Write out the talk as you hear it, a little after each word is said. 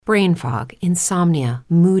Brain fog, insomnia,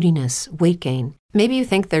 moodiness, weight gain. Maybe you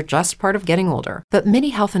think they're just part of getting older, but MIDI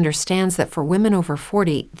Health understands that for women over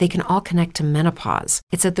 40, they can all connect to menopause.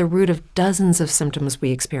 It's at the root of dozens of symptoms we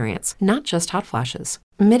experience, not just hot flashes.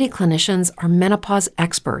 MIDI clinicians are menopause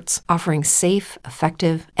experts, offering safe,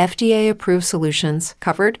 effective, FDA-approved solutions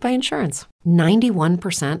covered by insurance.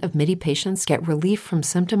 91% of MIDI patients get relief from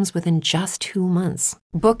symptoms within just 2 months.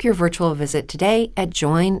 Book your virtual visit today at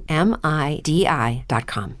joinmidi.com.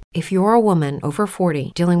 If you're a woman over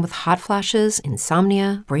 40 dealing with hot flashes,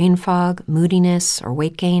 insomnia, brain fog, moodiness, or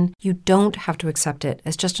weight gain, you don't have to accept it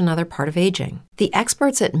as just another part of aging. The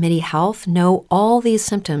experts at MIDI Health know all these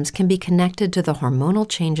symptoms can be connected to the hormonal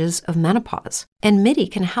changes of menopause, and MIDI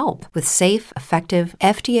can help with safe, effective,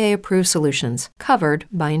 FDA-approved solutions covered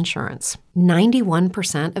by insurance.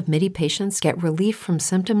 91% of MIDI patients get relief from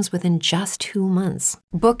symptoms within just 2 months.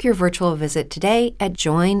 Book your virtual visit today at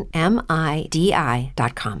joinmidi.com.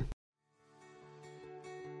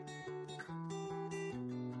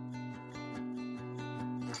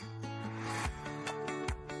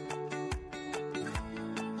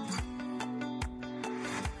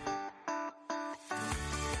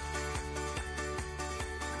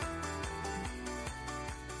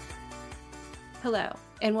 Hello,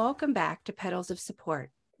 and welcome back to Petals of Support.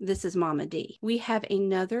 This is Mama D. We have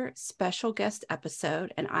another special guest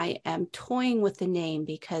episode, and I am toying with the name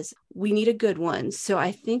because we need a good one. So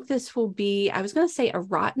I think this will be, I was going to say a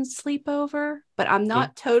rotten sleepover, but I'm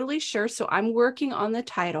not totally sure. So I'm working on the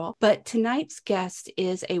title. But tonight's guest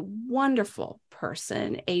is a wonderful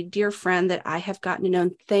person, a dear friend that I have gotten to know,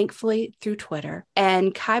 thankfully, through Twitter.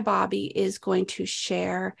 And Kai Bobby is going to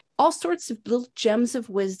share all sorts of little gems of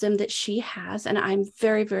wisdom that she has. And I'm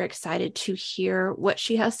very, very excited to hear what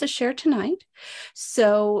she has to share tonight.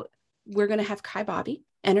 So we're going to have Kai Bobby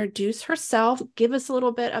introduce herself, give us a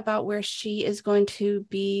little bit about where she is going to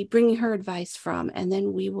be bringing her advice from, and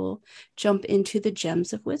then we will jump into the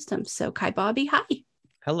gems of wisdom. So Kai Bobby, hi.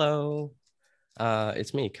 Hello.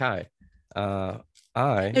 It's me, Kai. Now,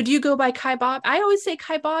 do you go by Kai Bob? I always say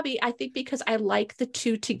Kai Bobby, I think, because I like the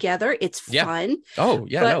two together. It's fun. Oh,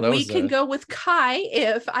 yeah. But we can go with Kai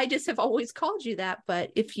if I just have always called you that.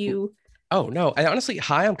 But if you... Oh, no. I honestly,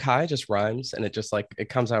 hi, I'm Kai just rhymes, and it just it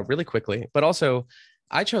comes out really quickly. But also,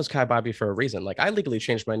 I chose Kai Bobby for a reason. I legally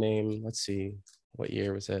changed my name. Let's see. What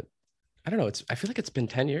year was it? I don't know. I feel like it's been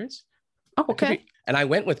 10 years. Oh, okay. And I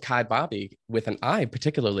went with Kai Bobby with an I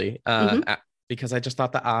particularly. Because I just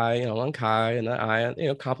thought the I, on Kai, and the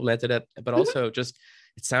I, complimented it, but also just,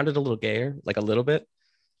 it sounded a little gayer, a little bit,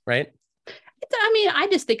 right? I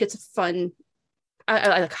just think it's a fun,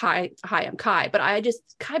 I like, hi, I'm Kai, but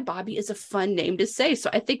Kai Bobby is a fun name to say. So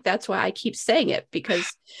I think that's why I keep saying it,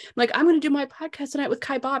 because I'm going to do my podcast tonight with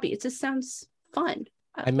Kai Bobby. It just sounds fun.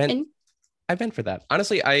 I meant for that.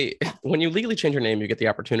 Honestly, when you legally change your name, you get the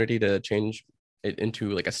opportunity to change it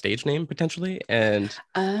into a stage name potentially, and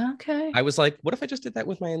okay, I was like, what if I just did that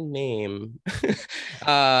with my name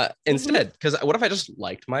instead? Because what if I just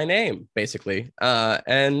liked my name basically?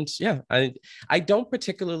 And yeah, I don't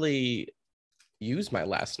particularly use my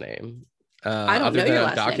last name. I don't other know than your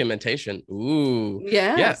last documentation. Name. Ooh,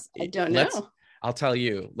 yes, yeah. I don't know. I'll tell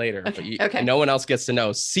you later. Okay. But okay. No one else gets to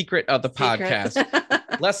know. Secret of the podcast.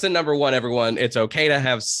 Lesson number 1, everyone. It's okay to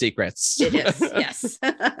have secrets. It is. Yes.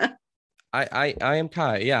 I am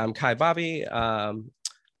Kai. Yeah, I'm Kai Bobby.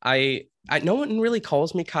 I no one really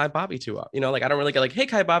calls me Kai Bobby too. I don't really get hey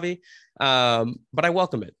Kai Bobby. But I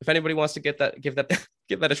welcome it. If anybody wants to give that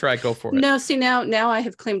a try, go for it. No, see now I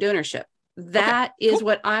have claimed ownership. That is cool.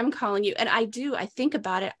 What I'm calling you. And I think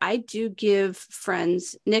about it. I do give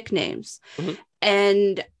friends nicknames.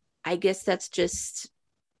 And I guess that's just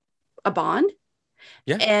a bond.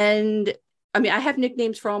 Yeah. And I have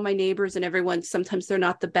nicknames for all my neighbors and everyone. Sometimes they're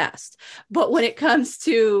not the best. But when it comes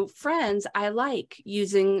to friends, I like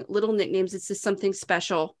using little nicknames. It's just something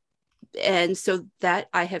special. And so that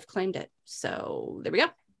I have claimed it. So there we go.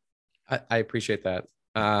 I appreciate that.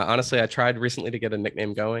 Honestly, I tried recently to get a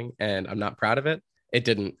nickname going and I'm not proud of it.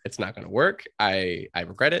 It's not going to work. I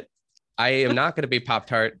regret it. I am not going to be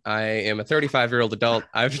Pop-Tart. I am a 35-year-old adult.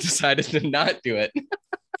 I've decided to not do it.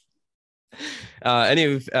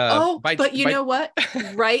 But you know what?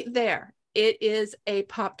 Right there, it is a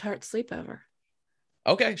Pop-Tart sleepover.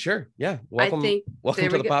 Okay, sure. Yeah. Welcome to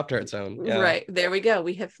the Pop-Tart zone. Yeah. Right. There we go.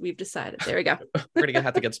 We've decided. There we go. We're gonna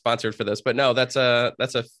have to get sponsored for this, but no, it's a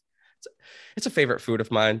favorite food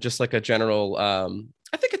of mine. Just like a general,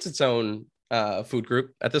 I think it's its own food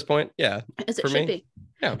group at this point. Yeah. As it should be.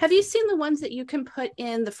 Yeah. Have you seen the ones that you can put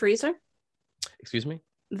in the freezer? Excuse me?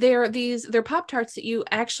 They're Pop-Tarts that you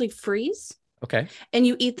actually freeze. Okay. And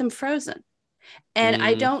you eat them frozen. And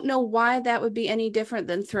I don't know why that would be any different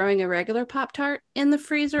than throwing a regular Pop-Tart in the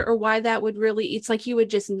freezer, or why that would really, it's like you would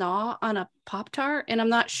just gnaw on a Pop-Tart. And I'm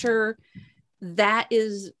not sure that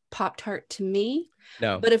is Pop-Tart to me.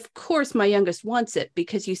 No. But of course, my youngest wants it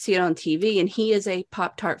because you see it on TV, and he is a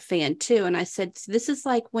Pop-Tart fan too. And I said, this is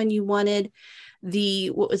like when you wanted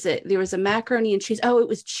what was it? There was a macaroni and cheese. Oh, it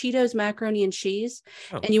was Cheetos macaroni and cheese.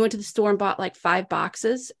 Oh. And you went to the store and bought like 5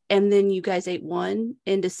 boxes, and then you guys ate one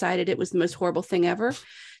and decided it was the most horrible thing ever.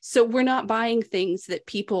 So we're not buying things that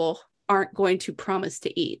people aren't going to promise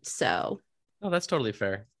to eat. So. Oh, that's totally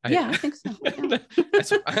fair. I think so. Yeah.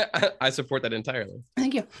 I support that entirely.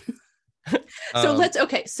 Thank you.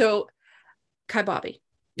 So Kai Bobby.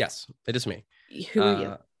 Yes, it is me. Who are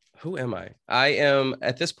you? Who am I? I am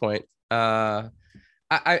at this point. I've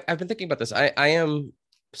been thinking about this. I'm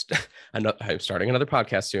starting another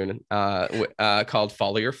podcast soon called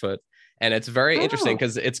Follow Your Foot. And it's very interesting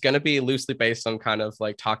because it's going to be loosely based on kind of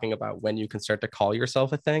like talking about when you can start to call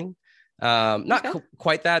yourself a thing. Not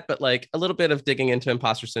quite that, but like a little bit of digging into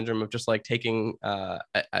imposter syndrome of just like taking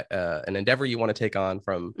an endeavor you want to take on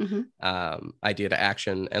from idea to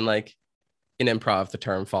action. And like in improv, the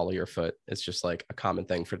term follow your foot is just like a common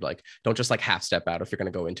thing for like, don't just like half step out if you're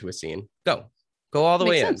going to go into a scene. Go all the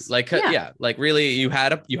way in. Like, like really you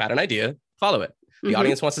had an idea, follow it. The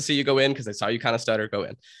audience wants to see you go in because they saw you kind of stutter, go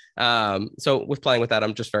in. So with playing with that,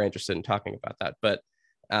 I'm just very interested in talking about that. But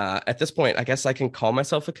at this point, I guess I can call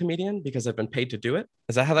myself a comedian because I've been paid to do it.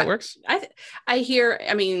 Is that how that works? I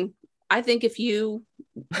think if you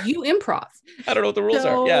improv. I don't know what the rules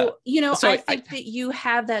are. Yeah. I think that you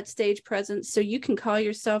have that stage presence, so you can call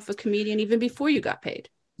yourself a comedian even before you got paid.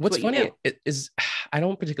 What's funny is I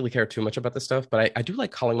don't particularly care too much about this stuff, but I do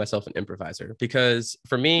like calling myself an improviser because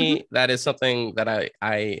for me, that is something that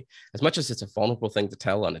I, as much as it's a vulnerable thing to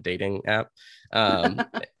tell on a dating app,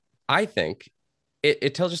 I think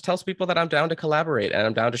it just tells people that I'm down to collaborate and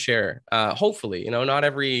I'm down to share. Hopefully, not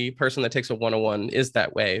every person that takes a 101 is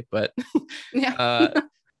that way, but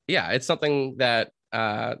it's something that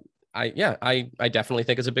I definitely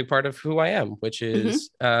think is a big part of who I am, which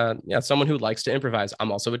is someone who likes to improvise.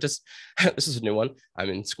 I'm also this is a new one.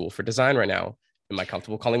 I'm in school for design right now. Am I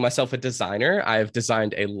comfortable calling myself a designer? I've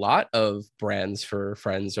designed a lot of brands for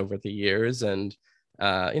friends over the years, and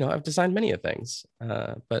I've designed many of things.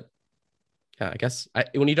 But yeah, I guess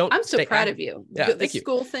when you don't. I'm so proud of you. Yeah, the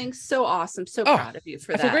school thing's so awesome. So proud of you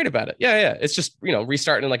for that. I feel great about it. Yeah. It's just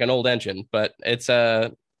restarting like an old engine, but it's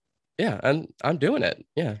and I'm doing it.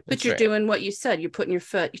 Yeah. But you're doing what you said. You're putting your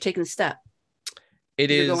foot. You're taking the step.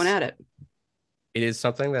 You're going at it. It is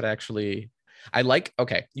something that actually I like.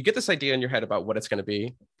 Okay, you get this idea in your head about what it's going to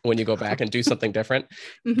be when you go back and do something different.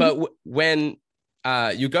 But when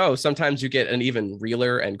you go, sometimes you get an even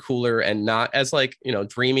realer and cooler and not as like,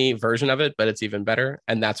 dreamy version of it, but it's even better.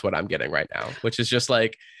 And that's what I'm getting right now, which is just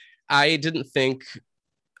like, I didn't think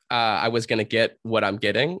I was going to get what I'm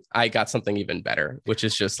getting. I got something even better, which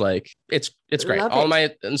is just like, it's great. All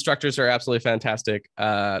my instructors are absolutely fantastic.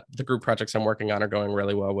 The group projects I'm working on are going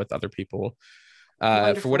really well with other people.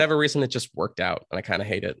 For whatever reason, it just worked out, and I kind of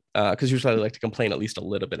hate it because usually I like to complain at least a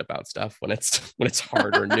little bit about stuff when it's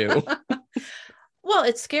hard or new. Well,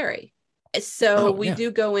 it's scary. So we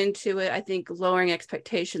do go into it, I think, lowering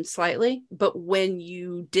expectations slightly. But when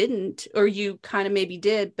you didn't, or you kind of maybe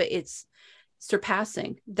did, but it's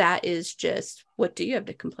surpassing, that is just, what do you have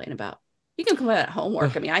to complain about? You can complain about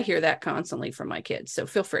homework. I mean, I hear that constantly from my kids. So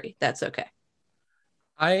feel free. That's okay.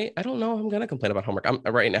 I don't know. I'm going to complain about homework. I'm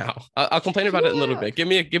right now. I'll complain about it in a little bit. Give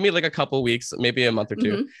me like a couple weeks, maybe a month or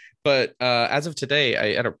two. But as of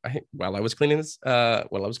today, while I was cleaning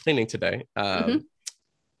today,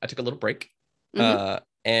 I took a little break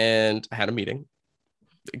and I had a meeting.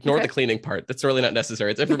 Ignore the cleaning part. That's really not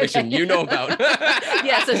necessary. It's information you know about.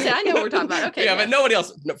 Yeah, so I know what we're talking about. Okay. Yeah, but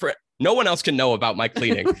no one else can know about my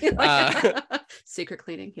cleaning. Secret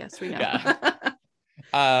cleaning. Yes, we know.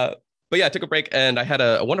 Yeah. But yeah, I took a break and I had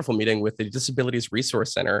a wonderful meeting with the Disabilities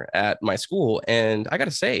Resource Center at my school. And I got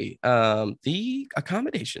to say, the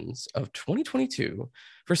accommodations of 2022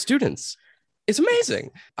 for students is amazing.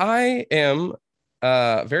 I am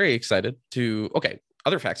very excited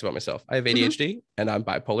other facts about myself. I have ADHD and I'm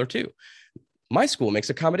bipolar too. My school makes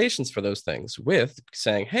accommodations for those things with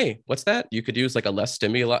saying, hey, what's that? You could use like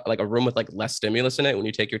a room with like less stimulus in it when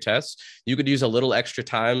you take your tests. You could use a little extra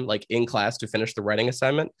time like in class to finish the writing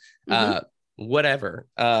assignment. Whatever.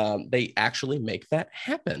 They actually make that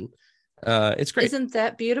happen. It's great. Isn't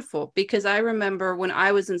that beautiful? Because I remember when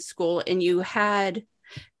I was in school and you had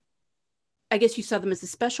I guess you saw them as the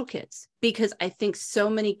special kids, because I think so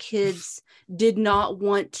many kids did not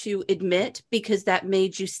want to admit, because that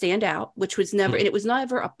made you stand out, which was never, and it was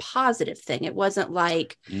never a positive thing. It wasn't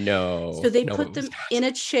like, no. So they no, put them in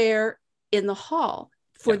a chair in the hall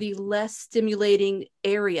for the less stimulating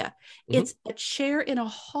area. It's a chair in a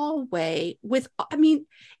hallway with, I mean,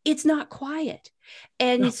 it's not quiet.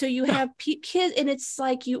 And so you have kids, and it's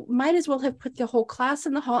like, you might as well have put the whole class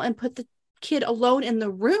in the hall and put the kid alone in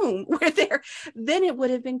the room where they're, then it would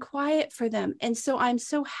have been quiet for them. And so I'm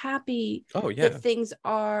so happy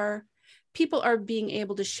that people are being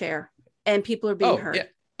able to share, and people are being heard.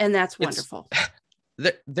 And that's wonderful.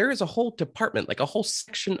 There is a whole department, like a whole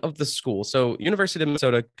section of the school. So University of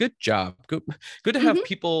Minnesota, good job. Good to have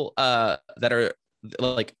people that are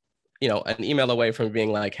like, an email away from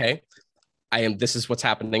being like, hey, this is what's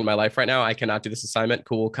happening in my life right now. I cannot do this assignment.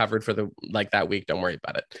 Cool. Covered for that week. Don't worry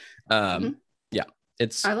about it. Yeah,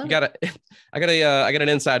 I got an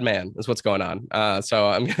inside man is what's going on. So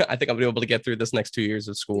I think I'm gonna be able to get through this next 2 years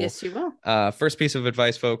of school. Yes, you will. First piece of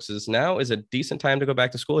advice, folks, is now is a decent time to go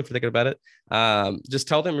back to school if you're thinking about it. Just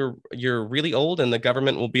tell them you're really old, and the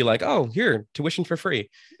government will be like, oh, here, tuition for free.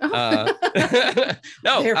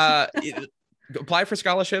 Apply for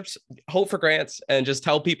scholarships, hope for grants, and just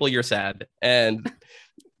tell people you're sad, and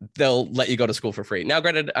they'll let you go to school for free. Now,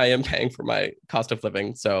 granted, I am paying for my cost of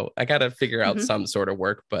living, so I got to figure out some sort of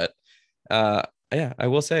work. But I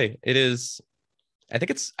will say it is. I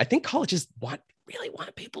think colleges really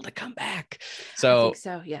want people to come back. So, I think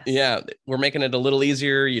so, yes. Yeah, we're making it a little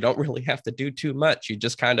easier. You don't really have to do too much. You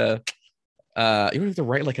just kind of you don't have to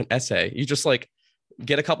write like an essay. You just like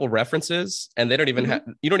get a couple references, and they don't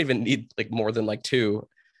even you don't even need like more than like 2.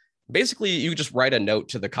 Basically, you just write a note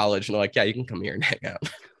to the college and they're like, yeah, you can come here and hang out.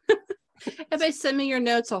 If they send me your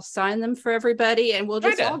notes, I'll sign them for everybody, and we'll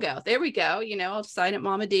just all go. There we go. I'll sign it,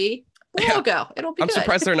 Mama D. We'll all go. It'll be good. I'm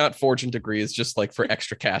surprised they're not forging degrees just like for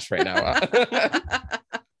extra cash right now. I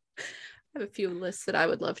have a few lists that I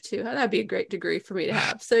would love to. That'd be a great degree for me to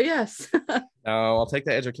have. So yes. No, I'll take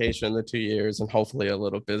the education, the 2 years, and hopefully a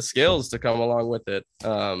little bit of skills to come along with it.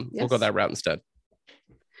 We'll go that route instead.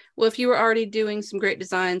 Well, if you were already doing some great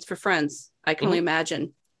designs for friends, I can only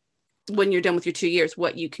imagine when you're done with your 2 years,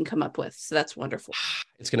 what you can come up with. So that's wonderful.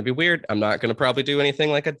 It's going to be weird. I'm not going to probably do anything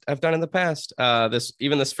like I've done in the past.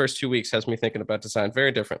 This first 2 weeks has me thinking about design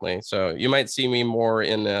very differently. So you might see me more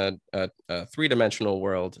in a 3-dimensional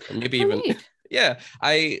world, maybe even. Yeah,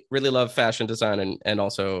 I really love fashion design and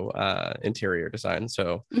also interior design.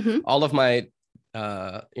 So all of my,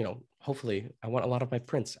 hopefully I want a lot of my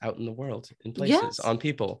prints out in the world, in places, on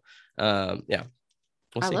people. We'll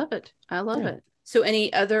I see. love it. I love it. So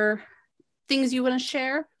any other things you want to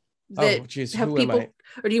share that have people,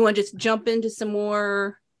 or do you want to just jump into some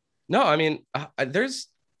more? No, I mean, there's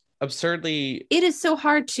absurdly. It is so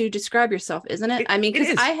hard to describe yourself, isn't it? I mean,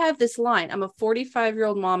 because I have this line, I'm a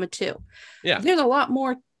 45-year-old mama too. Yeah. There's a lot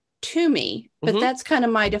more to me, but that's kind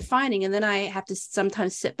of my defining. And then I have to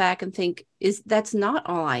sometimes sit back and think, that's not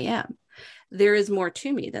all I am. There is more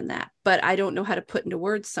to me than that, but I don't know how to put into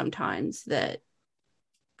words sometimes that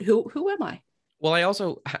who am I? Well,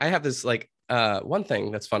 I have this like one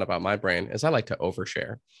thing that's fun about my brain is I like to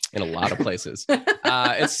overshare in a lot of places.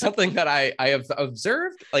 It's something that I have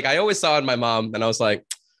observed. Like I always saw in my mom, and I was like,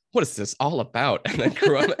 what is this all about? And then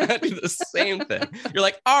grew up and I do the same thing. You're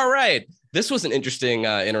like, all right, this was an interesting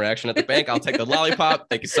interaction at the bank. I'll take the lollipop.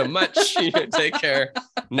 Thank you so much. You take care.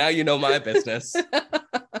 Now you know my business.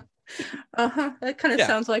 That kind of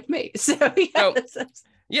sounds like me. So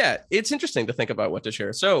it's interesting to think about what to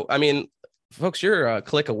share. So, I mean, folks, you're a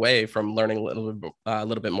click away from learning a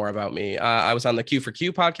little bit more about me. I was on the Q for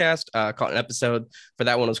Q podcast. Called an episode for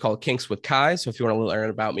that one was called Kinks with Kai. So if you want to learn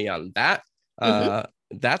about me on that,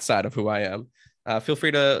 that side of who I am, feel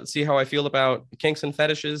free to see how I feel about kinks and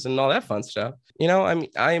fetishes and all that fun stuff. I'm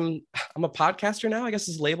a podcaster now. I guess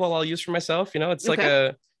is a label I'll use for myself. It's like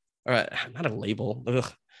not a label.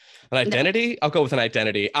 Ugh. An identity? I'll go with an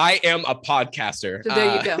identity. I am a podcaster. So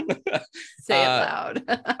there you go. Say it loud.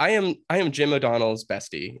 I am Jim O'Donnell's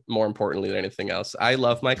bestie, more importantly than anything else. I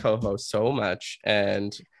love my co-host so much.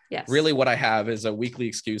 And really what I have is a weekly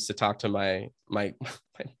excuse to talk to my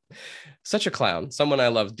such a clown, someone I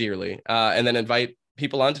love dearly, and then invite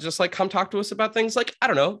people on to just like come talk to us about things like, I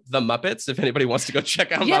don't know, the Muppets. If anybody wants to go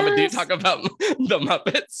check out Mama D talk about the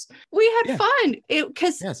Muppets. We had fun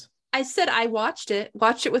because I said I watched it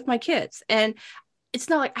with my kids, and it's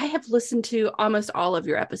not like I have listened to almost all of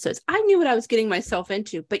your episodes. I knew what I was getting myself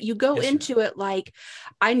into, but you go into it like,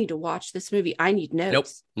 I need to watch this movie. I need notes. Nope.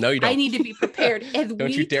 No, you don't. I need to be prepared. And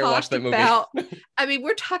don't you dare watch that movie. I mean,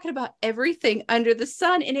 we're talking about everything under the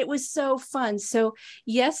sun, and it was so fun. So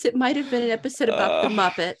yes, it might have been an episode about the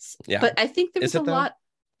Muppets, but I think there was a lot.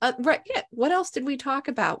 Right. Yeah. What else did we talk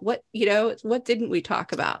about? What didn't we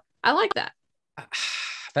talk about? I like that.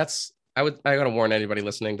 I gotta warn anybody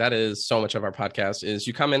listening. That is so much of our podcast is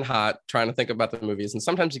you come in hot trying to think about the movies, and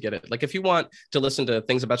sometimes you get it. Like if you want to listen to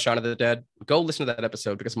things about Shaun of the Dead, go listen to that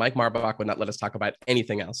episode because Mike Marbach would not let us talk about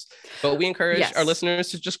anything else. But we encourage our listeners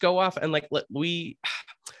to just go off and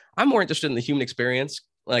I'm more interested in the human experience,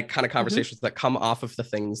 like kind of conversations that come off of the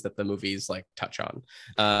things that the movies like touch on.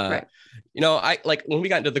 Right. I like when we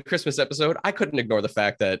got into the Christmas episode, I couldn't ignore the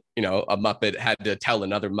fact that, a Muppet had to tell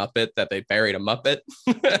another Muppet that they buried a Muppet.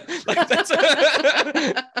 Like that's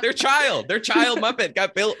their child Muppet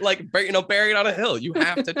got built, buried on a hill. You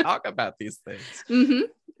have to talk about these things. Mm-hmm.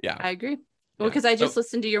 Yeah, I agree. Well, because I just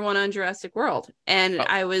listened to your one on Jurassic World, and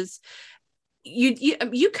I was,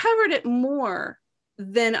 you covered it more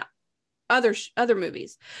than other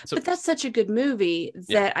movies, but that's such a good movie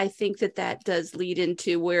that I think that does lead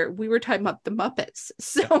into where we were talking about the Muppets.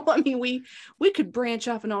 So I mean, we could branch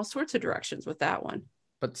off in all sorts of directions with that one.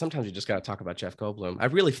 But sometimes you just got to talk about Jeff Goldblum. I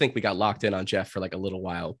really think we got locked in on Jeff for like a little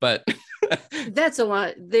while, but that's a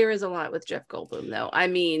lot. There is a lot with Jeff Goldblum, though. I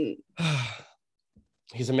mean,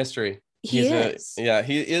 he's a mystery. He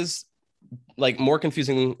is like more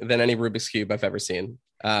confusing than any Rubik's Cube I've ever seen.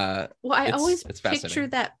 I always picture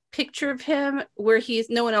that picture of him where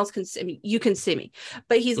no one else can see me. You can see me,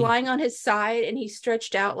 but he's lying on his side and he's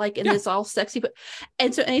stretched out like in this all sexy.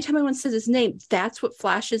 And so anytime anyone says his name, that's what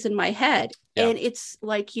flashes in my head. Yeah. And it's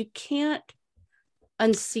like, you can't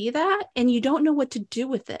unsee that and you don't know what to do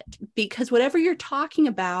with it because whatever you're talking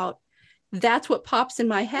about, that's what pops in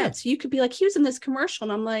my head. Yeah. So you could be like, he was in this commercial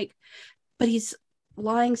and I'm like, but he's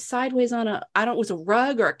lying sideways on was a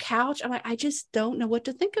rug or a couch. I'm like, I just don't know what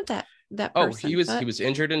to think of that person. He was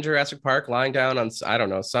injured in Jurassic Park, lying down on, I don't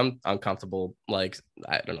know, some uncomfortable, like,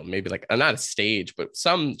 I don't know, maybe like not a stage, but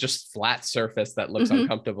some just flat surface that looks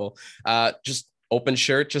uncomfortable. Just open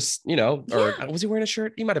shirt, just, or was he wearing a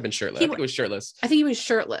shirt? He might have been shirtless. I think he was shirtless. I think he was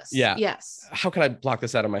shirtless. Yeah. Yes. How can I block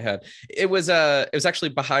this out of my head? It was actually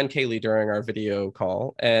behind Kaylee during our video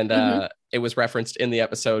call, and it was referenced in the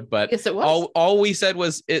episode, but yes, it was. All we said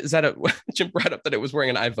was, is that Jim brought up that it was wearing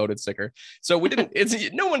an I voted sticker. So we didn't,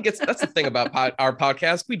 no one gets, that's the thing about our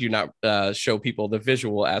podcast. We do not show people the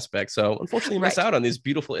visual aspect. So unfortunately you miss out on these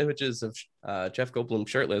beautiful images of Jeff Goldblum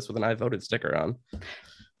shirtless with an I voted sticker on.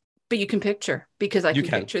 But you can picture, because I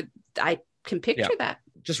can picture that.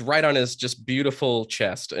 Just right on his just beautiful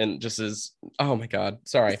chest and just his, oh my God,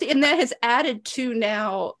 sorry. And that has added to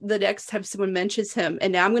now the next time someone mentions him.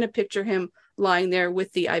 And now I'm going to picture him lying there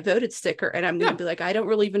with the I voted sticker. And I'm going to be like, I don't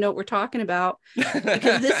really even know what we're talking about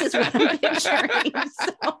because this is what I'm picturing.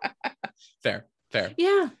 So. Fair.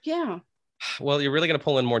 Yeah. Well, you're really going to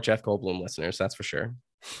pull in more Jeff Goldblum listeners. That's for sure.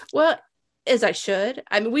 Well, as I should.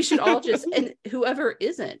 I mean, we should all just, and whoever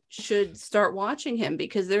isn't should start watching him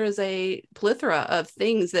because there is a plethora of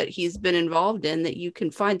things that he's been involved in that you can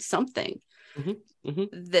find something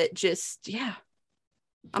that just,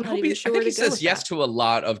 I'm not even sure where to go. He says yes to a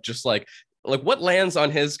lot of just like what lands on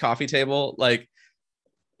his coffee table, like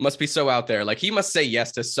must be so out there. Like he must say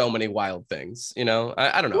yes to so many wild things,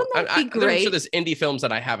 I don't know. I'm sure there's indie films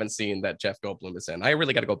that I haven't seen that Jeff Goldblum is in. I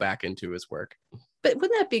really got to go back into his work. But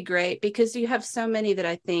wouldn't that be great? Because you have so many that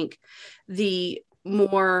I think the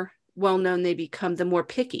more well-known they become, the more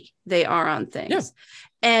picky they are on things. Yeah.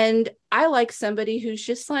 And I like somebody who's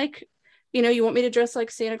just like, you want me to dress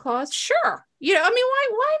like Santa Claus? Sure. I mean,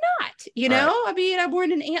 why not? Right. I mean, I'm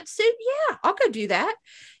wearing an ant suit. Yeah, I'll go do that.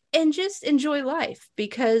 And just enjoy life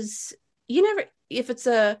because if it's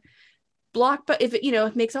a block, but if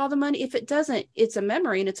it makes all the money, if it doesn't, it's a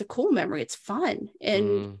memory and it's a cool memory. It's fun.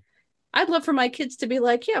 And I'd love for my kids to be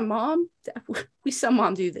like, yeah, Mom, we saw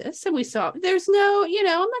Mom do this and there's no, I'm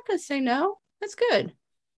not going to say no. That's good.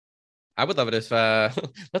 I would love it if,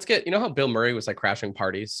 let's get, how Bill Murray was like crashing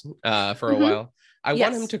parties for a while. I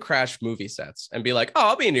want him to crash movie sets and be like, oh,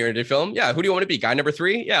 I'll be in your indie film. Yeah. Who do you want to be? Guy number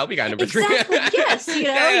 3? Yeah, I'll be guy number 3. Yes. Do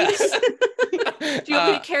you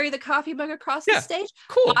want me to carry the coffee mug across the stage?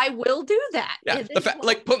 Cool. I will do that. Yeah.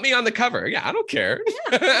 Put me on the cover. Yeah. I don't care.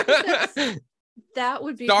 Yeah, that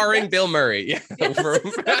would be starring Bill Murray. Yeah.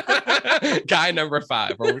 Yes. Guy number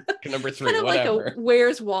 5 or number 3, kind of whatever. Like a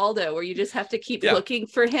Where's Waldo, where you just have to keep looking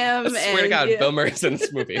for him. I swear to God, Bill Murray's in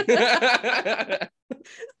this movie.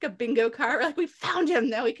 like a bingo card. Like, we found him.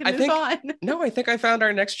 Now we can move on. No, I think I found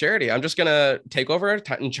our next charity. I'm just gonna take over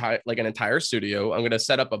like an entire studio. I'm gonna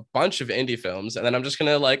set up a bunch of indie films, and then I'm just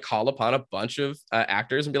gonna like call upon a bunch of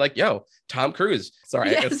actors and be like, "Yo, Tom Cruise."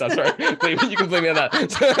 Sorry, Yes. I guess I'm sorry. You can blame me on that.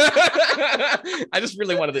 I just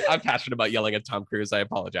really wanted to. I'm passionate about yelling at Tom Cruise. I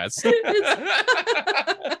apologize.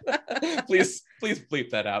 please bleep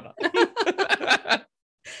that out.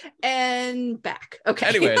 And back. Okay.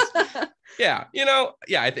 Anyways, yeah,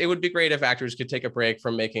 it would be great if actors could take a break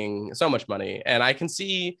from making so much money. And I can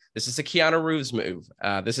see this is a Keanu Reeves move.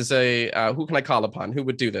 This is a who can I call upon? Who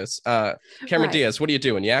would do this? Cameron Diaz, what are you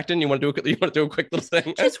doing? You acting? You want to do a quick little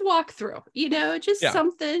thing? Just walk through,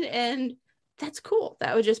 something, and that's cool.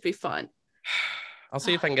 That would just be fun. I'll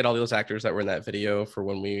see if I can get all those actors that were in that video for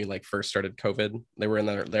when we like first started COVID. They were in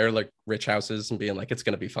their like rich houses and being like, it's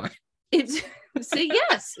gonna be fine. It's see,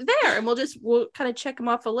 yes, there, and we'll kind of check them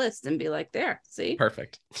off a list and be like, there, see,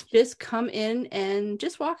 perfect. Just come in and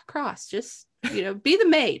just walk across. Just be the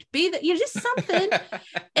maid, just something,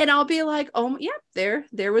 and I'll be like, oh yeah, there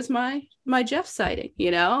was my Jeff sighting.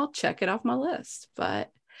 I'll check it off my list. But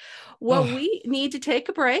we need to take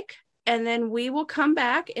a break. And then we will come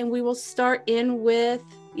back and we will start in with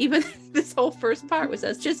even this whole first part was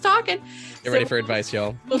us just talking. Get ready for advice,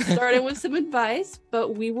 y'all. We'll start in with some advice,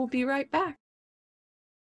 but we will be right back.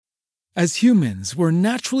 As humans, we're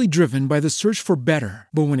naturally driven by the search for better.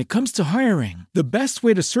 But when it comes to hiring, the best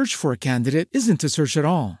way to search for a candidate isn't to search at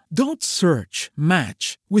all. Don't search,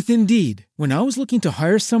 match with Indeed. When I was looking to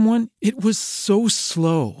hire someone, it was so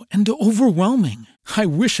slow and overwhelming. I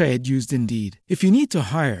wish I had used Indeed. If you need to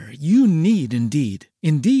hire, you need Indeed.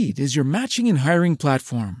 Indeed is your matching and hiring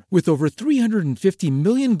platform with over 350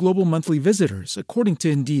 million global monthly visitors, according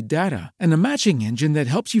to Indeed data, and a matching engine that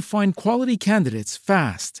helps you find quality candidates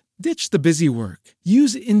fast. Ditch the busy work.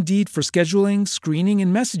 Use Indeed for scheduling, screening,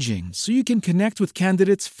 and messaging so you can connect with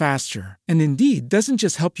candidates faster. And Indeed doesn't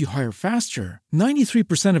just help you hire faster.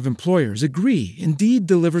 93% of employers agree Indeed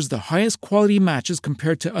delivers the highest quality matches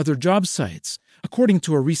compared to other job sites, according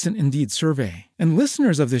to a recent Indeed survey. And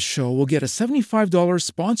listeners of this show will get a $75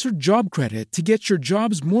 sponsored job credit to get your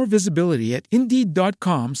jobs more visibility at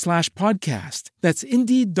Indeed.com/podcast. That's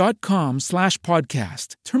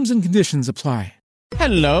Indeed.com/podcast. Terms and conditions apply.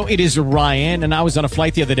 Hello, it is Ryan, and I was on a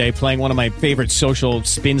flight the other day playing one of my favorite social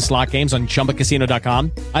spin slot games on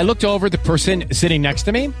ChumbaCasino.com. I looked over at the person sitting next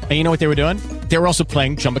to me, and you know what they were doing? They were also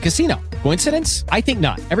playing Chumba Casino. Coincidence? I think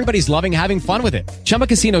not. Everybody's loving having fun with it. Chumba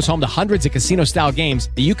Casino is home to hundreds of casino-style games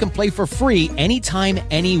that you can play for free anytime,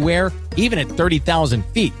 anywhere, even at 30,000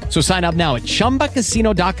 feet. So sign up now at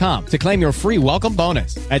ChumbaCasino.com to claim your free welcome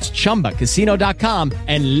bonus. That's ChumbaCasino.com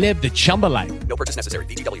and live the Chumba life. No purchase necessary.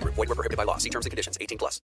 VGW. Void where prohibited by law. See terms and conditions.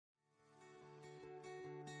 18+.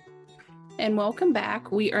 And welcome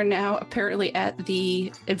back. We are now apparently at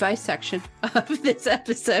the advice section of this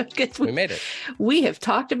episode because we made it. We have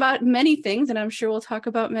talked about many things, and I'm sure we'll talk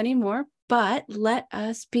about many more. But let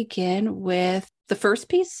us begin with the first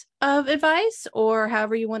piece of advice, or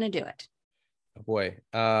however you want to do it. Oh boy.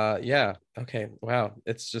 Yeah. Okay. Wow.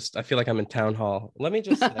 It's just, I feel like I'm in town hall. Let me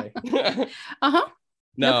just say.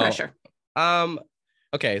 No pressure.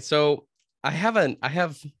 Okay. So I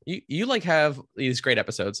have you like have these great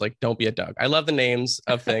episodes like Don't Be a Doug. I love the names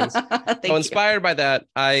of things. So inspired by that,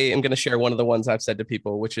 I am going to share one of the ones I've said to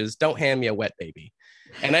people, which is don't hand me a wet baby.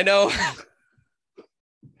 And I know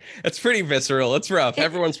it's pretty visceral. It's rough.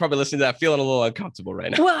 Everyone's probably listening to that feeling a little uncomfortable right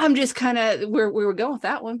now. Well, I'm just kind of we were going with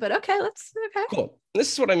that one, but okay. Cool.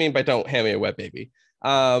 This is what I mean by don't hand me a wet baby.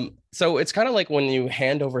 So it's kind of like when you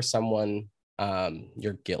hand over someone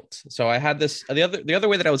your guilt. So I had this, the other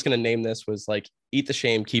way that I was going to name this was like, eat the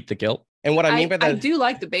shame, keep the guilt. And what I mean by that, I do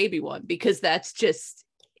like the baby one because that's just,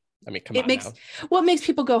 I mean, it makes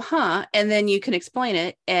people go, huh? And then you can explain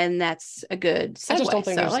it. And that's a good segue. I just don't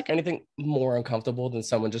think there's anything more uncomfortable than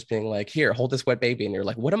someone just being like, here, hold this wet baby. And you're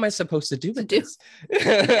like, what am I supposed to do with this?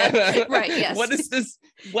 Yeah, right. Yes. What is this?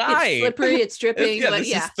 Why? It's slippery, it's dripping.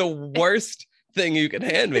 This is the worst thing you can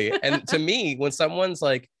hand me. And to me, when someone's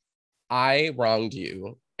like, I wronged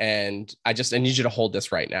you and I need you to hold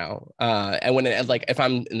this right now. And when if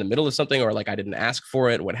I'm in the middle of something or like I didn't ask for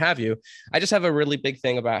it, what have you, I just have a really big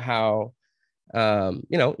thing about how,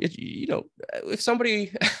 if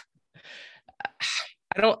somebody,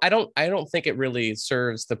 I don't think it really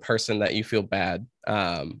serves the person that you feel bad,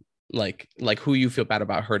 like who you feel bad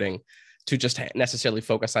about hurting, to just necessarily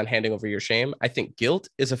focus on handing over your shame. I think guilt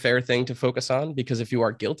is a fair thing to focus on because if you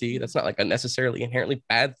are guilty, that's not like a necessarily inherently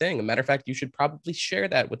bad thing. As a matter of fact, you should probably share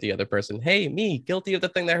that with the other person. Hey, me, guilty of the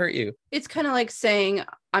thing that hurt you. It's kind of like saying,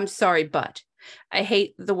 I'm sorry, but I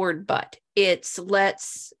hate the word but. It's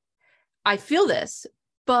I feel this,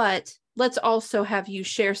 but let's also have you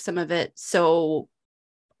share some of it, so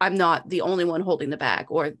I'm not the only one holding the bag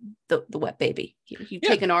or the wet baby. You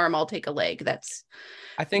take an arm, I'll take a leg. That's,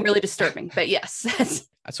 I think, really disturbing. But yes.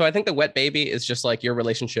 So I think the wet baby is just like your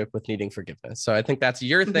relationship with needing forgiveness. So I think that's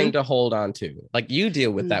your thing to hold on to. Like, you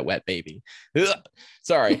deal with that wet baby. Ugh,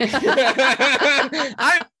 sorry.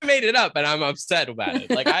 I made it up and I'm upset about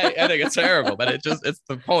it. Like, I think it's terrible, but it's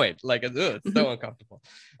the point. Like, it's so uncomfortable.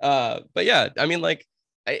 But yeah, I mean, like,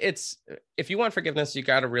 it's, if you want forgiveness, you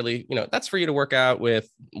got to really, that's for you to work out with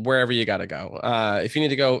wherever you got to go. If you need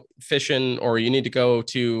to go fishing, or you need to go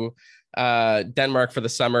to Denmark for the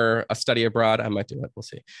summer, a study abroad, I might do it. We'll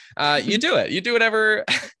see. You do it. You do whatever,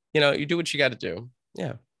 you do what you got to do.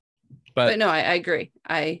 Yeah. But no, I agree.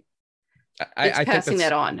 I passing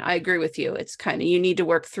that on. I agree with you. It's kind of, you need to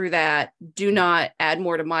work through that. Do not add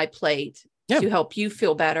more to my plate to help you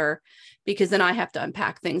feel better, because then I have to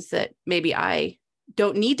unpack things that maybe I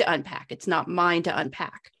don't need to unpack. It's not mine to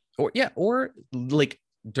unpack. Or like,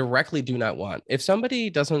 directly do not want. If somebody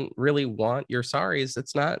doesn't really want your sorries,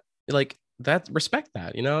 it's not like that. Respect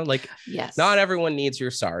that, like, yes, not everyone needs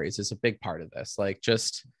your sorries is a big part of this. Like,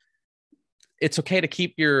 just, it's okay to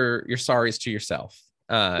keep your sorries to yourself.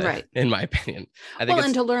 Right. In my opinion, I think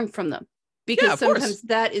and to learn from them, because sometimes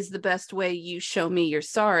that is the best way you show me you're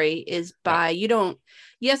sorry, is by,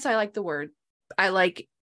 yes, I like the word. I like,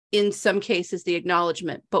 in some cases, the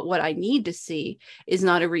acknowledgement, but what I need to see is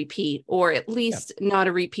not a repeat, or at least not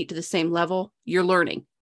a repeat to the same level. You're learning.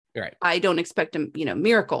 Right. I don't expect a,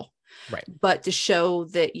 miracle. Right. But to show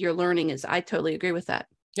that you're learning I totally agree with that.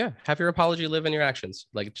 Yeah. Have your apology live in your actions.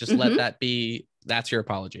 Like, just let that be, that's your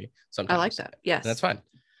apology. Sometimes. I like that. Yes. And that's fine.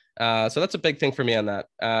 So that's a big thing for me on that.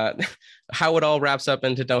 How it all wraps up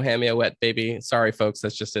into "Don't hand me a wet baby." Sorry, folks.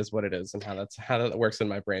 That's just is what it is, and how that works in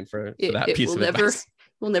my brain for that piece of advice.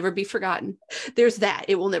 Will never be forgotten. There's that.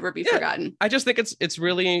 It will never be forgotten. I just think it's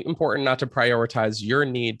really important not to prioritize your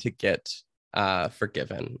need to get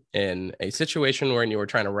forgiven in a situation where you were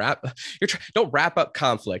trying to don't wrap up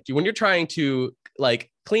conflict. When you're trying to,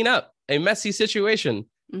 like, clean up a messy situation,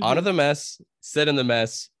 honor the mess, sit in the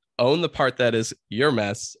mess, own the part that is your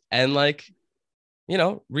mess, and, like,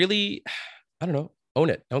 really, I don't know,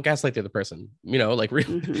 own it. Don't gaslight the other person, like,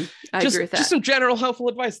 really, I agree with that. Just some general helpful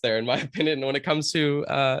advice there, in my opinion, when it comes to,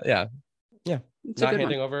 not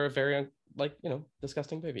handing over a very,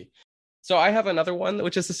 disgusting baby. So I have another one,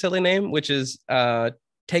 which is a silly name, which is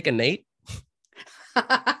Take a Nate.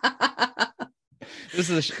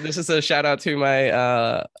 This is a shout out to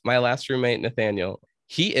my last roommate, Nathaniel.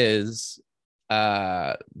 He is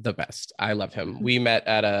the best. I love him. We met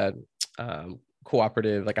at a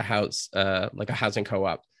cooperative, like a house, like a housing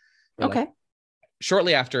co-op. Okay. Like,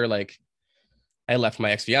 shortly after, like, I left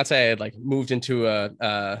my ex-fiance, I had, like, moved into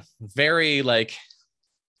a very, like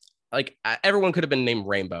everyone could have been named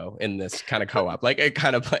Rainbow in this kind of co-op, like, a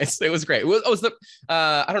kind of place. It was great. It was the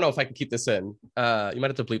I don't know if I can keep this in. You might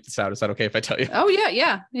have to bleep this out. Is that okay if I tell you? Oh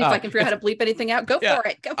yeah. If I can figure out how to bleep anything out, go for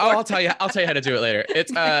it. I'll tell you how to do it later.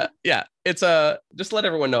 It's it's just let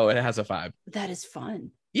everyone know it has a vibe. That is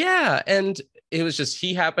fun. Yeah, and it was just,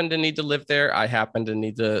 he happened to need to live there. I happened to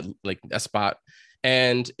need to, like, a spot.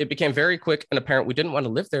 And it became very quick and apparent we didn't want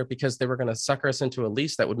to live there because they were going to sucker us into a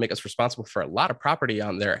lease that would make us responsible for a lot of property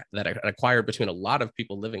on there that I acquired between a lot of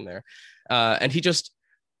people living there. And he just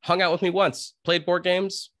hung out with me once, played board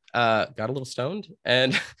games, got a little stoned,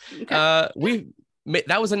 and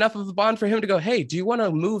that was enough of a bond for him to go, "Hey, do you want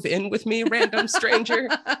to move in with me, random stranger?"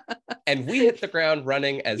 And we hit the ground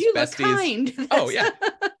running as besties. Look kind. Oh yeah.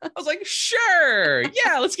 I was like, sure.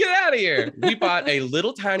 Yeah, let's get out of here. We bought a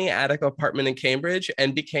little tiny attic apartment in Cambridge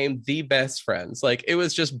and became the best friends. Like, it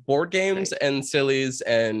was just board games and sillies,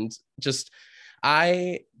 and just,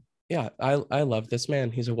 I love this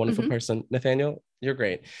man. He's a wonderful person. Nathaniel, you're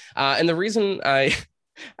great. And the reason I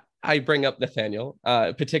bring up Nathaniel,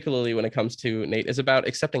 particularly when it comes to Nate, is about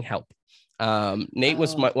accepting help. Nate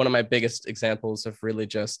was one of my biggest examples of really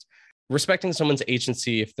just respecting someone's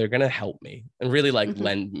agency if they're going to help me and really, like,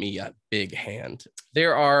 lend me a big hand.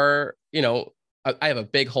 There are, I have a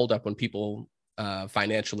big holdup when people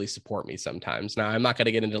financially support me sometimes. Now, I'm not going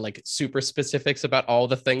to get into, like, super specifics about all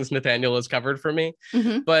the things Nathaniel has covered for me,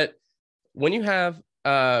 but when you have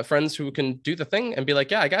friends who can do the thing and be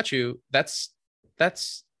like, "Yeah, I got you," that's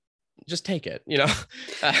just take it, Well,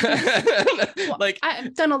 like,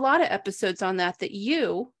 I've done a lot of episodes on that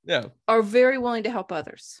you are very willing to help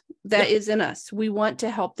others. That is in us. We want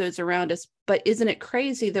to help those around us. But isn't it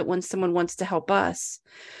crazy that when someone wants to help us,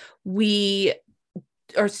 we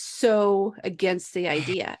are so against the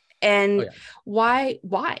idea? And Oh,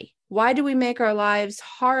 yeah. why do we make our lives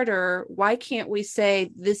harder? Why can't we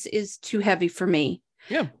say, this is too heavy for me?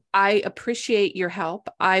 Yeah. I appreciate your help.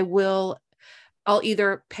 I'll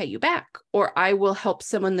either pay you back, or I will help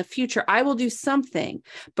someone in the future. I will do something.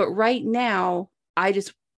 But right now, I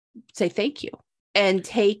just say thank you and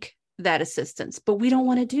take that assistance. But we don't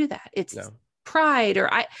want to do that. It's pride,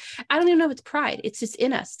 or I don't even know if it's pride. It's just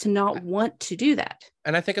in us to not want to do that.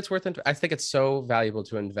 And I think it's I think it's so valuable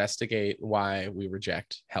to investigate why we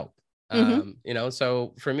reject help.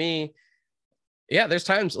 So for me, yeah, there's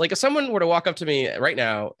times like if someone were to walk up to me right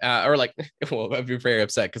now, or like, well, I'd be very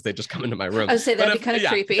upset because they just come into my room. I would say that'd be kind of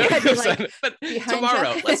creepy. I'd be like, but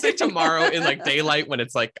tomorrow, let's say tomorrow in like daylight when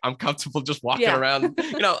it's like I'm comfortable just walking around.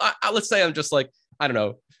 Let's say I'm just like, I don't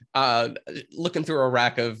know, looking through a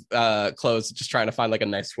rack of clothes, just trying to find like a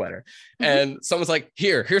nice sweater, and someone's like,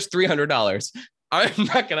 here's $300. I'm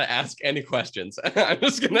not going to ask any questions. I'm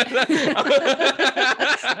just going to.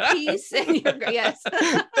 Peace. Yes.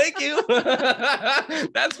 Thank you.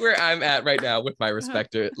 That's where I'm at right now with my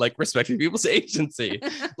respecting people's agency.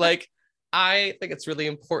 Like, I think it's really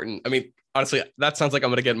important. I mean, honestly, that sounds like I'm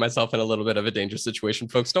going to get myself in a little bit of a dangerous situation.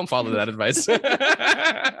 Folks, don't follow that advice.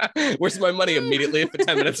 Where's my money immediately? If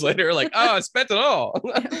 10 minutes later, like, oh, I spent it all.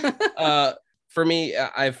 For me,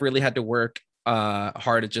 I've really had to work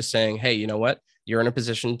hard at just saying, hey, you know what? You're in a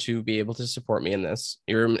position to be able to support me in this.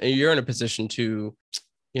 You're in a position to,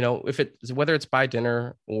 whether it's buy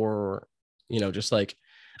dinner or, just like,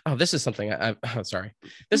 oh, this is something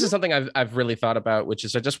This is something I've really thought about, which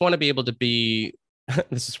is I just want to be able to be,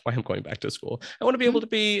 this is why I'm going back to school. I want to be able to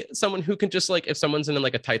be someone who can just like, if someone's in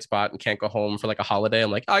like a tight spot and can't go home for like a holiday,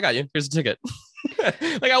 I'm like, oh, I got you. Here's a ticket.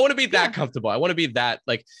 Like, I want to be that comfortable. I want to be that,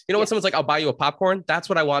 like, when someone's like, I'll buy you a popcorn. That's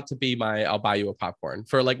what I want to be I'll buy you a popcorn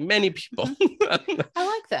for like many people. I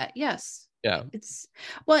like that. Yes. Yeah. It's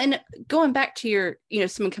and going back to your,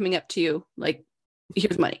 someone coming up to you, like,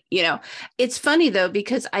 here's money, it's funny though,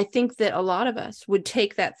 because I think that a lot of us would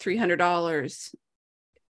take that $300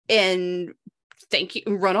 and thank you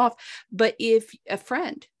and run off. But if a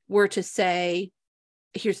friend were to say,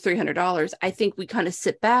 here's $300, I think we kind of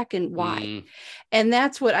sit back and why. And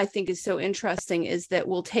that's what I think is so interesting, is that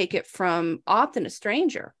we'll take it from often a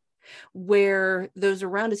stranger, where those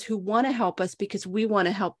around us who want to help us because we want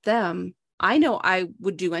to help them. I know I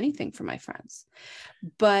would do anything for my friends,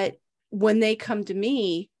 but when they come to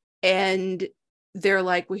me and they're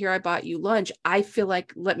like, well, here, I bought you lunch, I feel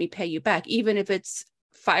like, let me pay you back, even if it's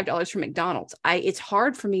 $5 from McDonald's. It's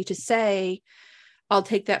hard for me to say, I'll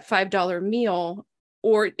take that $5 meal,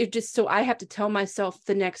 or it just, so I have to tell myself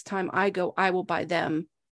the next time I go, I will buy them.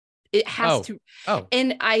 It has to. Oh,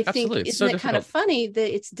 and I think, isn't it kind of funny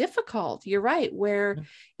that it's difficult? You're right. Where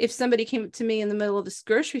if somebody came up to me in the middle of this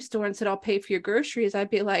grocery store and said, I'll pay for your groceries, I'd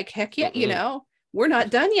be like, heck yeah, we're not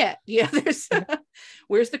done yet. There's,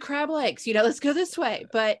 where's the crab legs? Let's go this way.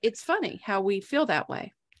 But it's funny how we feel that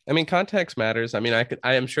way. I mean, context matters. I mean,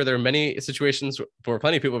 I am sure there are many situations where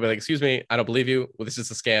plenty of people will be like, excuse me, I don't believe you. Well, this is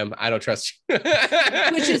a scam. I don't trust you.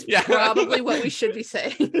 Which is probably what we should be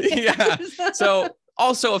saying. Yeah. So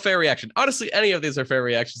also a fair reaction. Honestly, any of these are fair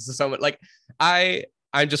reactions to someone. Like,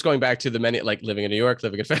 I'm just going back to the many, like living in New York,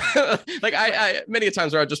 living in, like I many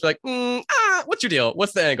times where I'd just be like, what's your deal?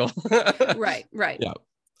 What's the angle? Right. Yeah.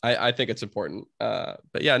 I think it's important.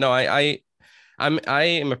 But yeah, no, I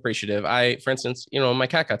am appreciative. For instance, my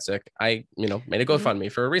cat got sick. I, made a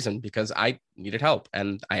GoFundMe for a reason, because I needed help,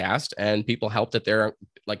 and I asked, and people helped at their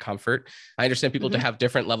like comfort. I understand people to have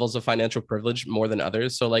different levels of financial privilege more than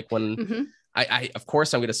others. So like when I of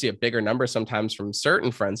course I'm going to see a bigger number sometimes from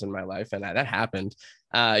certain friends in my life, and that happened.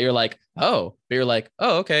 You're like, oh, but you're like,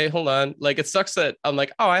 oh, okay, hold on. Like, it sucks that I'm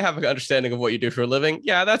like, oh, I have an understanding of what you do for a living.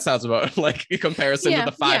 Yeah, that sounds about like a comparison to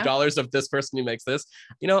the $5 of this person who makes this.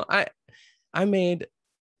 I made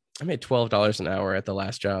 $12 an hour at the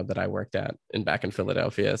last job that I worked at back in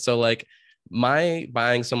Philadelphia. So like, my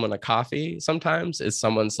buying someone a coffee sometimes is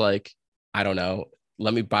someone's like, I don't know,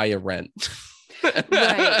 let me buy you rent.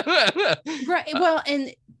 Right. Well,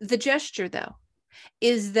 and the gesture though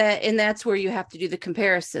is that, and that's where you have to do the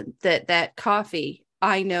comparison, that coffee,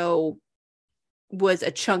 I know, was a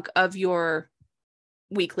chunk of your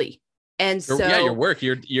weekly. And so, your work,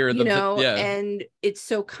 you're the, and it's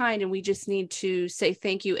so kind, and we just need to say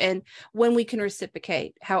thank you. And when we can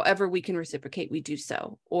reciprocate, however we can reciprocate, we do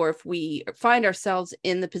so. Or if we find ourselves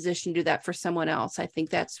in the position to do that for someone else, I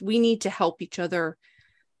think we need to help each other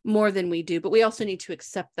more than we do, but we also need to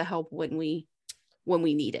accept the help when we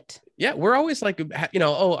need it. Yeah, we're always like,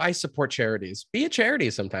 oh, I support charities. Be a charity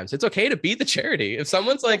sometimes. It's okay to be the charity. If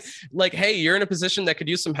someone's like, hey, you're in a position that could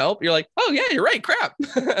use some help, you're like, oh yeah, you're right. Crap.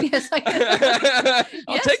 Yes,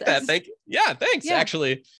 I'll take that. Thank you. Yeah, thanks. Yeah.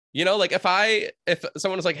 Actually, like if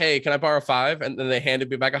someone was like, hey, can I borrow $5? And then they handed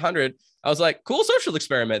me back 100, I was like, cool social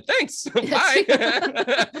experiment. Thanks. Bye.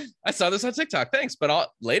 I saw this on TikTok. Thanks. But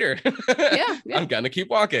later, I'm going to keep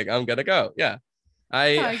walking. I'm going to go. Yeah. I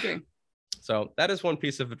agree. So that is one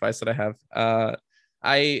piece of advice that I have.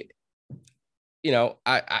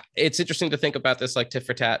 It's interesting to think about this like tit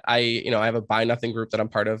for tat. I have a buy nothing group that I'm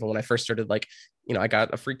part of. And when I first started, I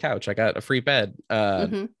got a free couch, I got a free bed.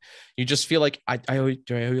 You just feel like do I owe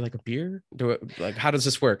you like a beer? How does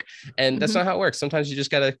this work? And that's not how it works. Sometimes you just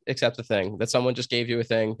got to accept the thing that someone just gave you a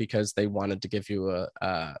thing because they wanted to give you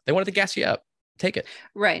they wanted to gas you up. Take it.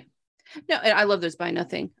 Right. No, I love those buy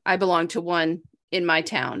nothing. I belong to one in my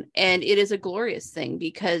town, and it is a glorious thing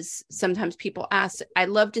because sometimes people ask. I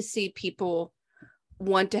love to see people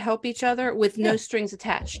want to help each other with no strings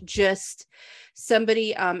attached. Just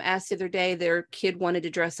somebody asked the other day, their kid wanted to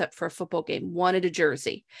dress up for a football game, wanted a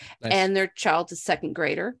jersey. Nice. And their child's a second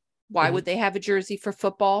grader. Why would they have a jersey for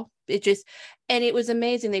football? And it was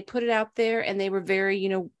amazing. They put it out there and they were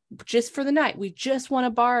very, just for the night, we just want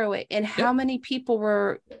to borrow it. And how many people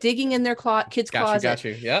were digging in their kids' closet. Got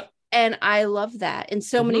you. Yeah. And I love that. And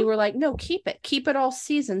so many were like, no, keep it all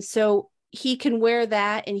season. So he can wear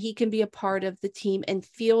that and he can be a part of the team and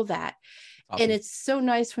feel that. Awesome. And it's so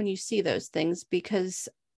nice when you see those things because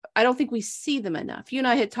I don't think we see them enough. You and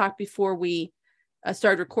I had talked before we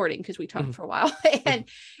started recording because we talked for a while, and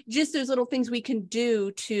just those little things we can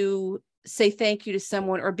do to say thank you to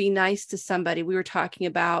someone or be nice to somebody. We were talking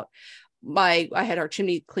about I had our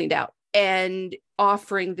chimney cleaned out and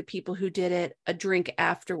offering the people who did it a drink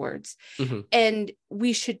afterwards. And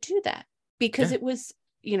we should do that because it was,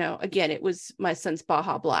 again, it was my son's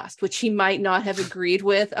Baja Blast, which he might not have agreed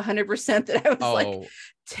with 100%, that I was like,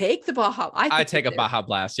 take the Baja. I take a Baja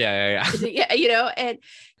Blast. Yeah. Yeah. And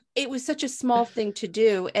it was such a small thing to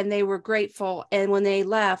do. And they were grateful. And when they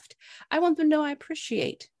left, I want them to know I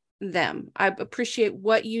appreciate them. I appreciate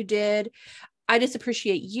what you did. I just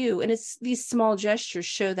appreciate you. And it's these small gestures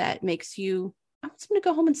show that makes you, I want them to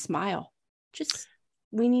go home and smile.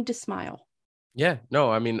 We need to smile. Yeah,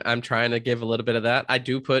 no, I mean, I'm trying to give a little bit of that. I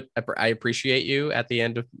do put, I appreciate you at the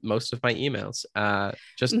end of most of my emails,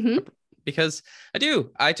 because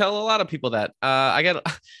I tell a lot of people that I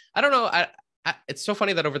don't know. It's so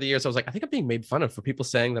funny that over the years, I was like, I think I'm being made fun of for people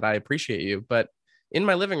saying that I appreciate you. But in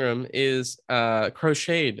my living room is a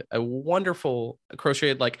wonderful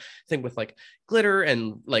crocheted thing with glitter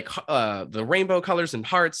and the rainbow colors and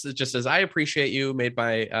hearts. It just says, I appreciate you, made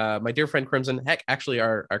by my dear friend Crimson. Heck, actually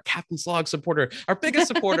our Captain's Log supporter, our biggest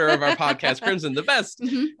supporter of our podcast, Crimson, the best.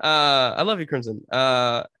 I love you, Crimson.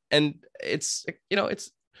 And it's,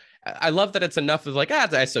 I love that it's enough of I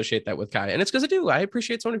associate that with Kai. And it's because I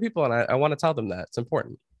appreciate so many people and I want to tell them that it's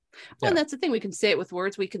important. Well, and that's the thing. We can say it with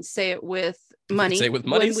words. We can say it with money. Say it with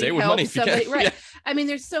money. Say it with money. Somebody, right. Yeah. I mean,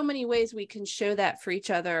 there's so many ways we can show that for each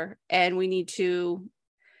other. And we need to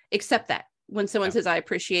accept that when someone says, I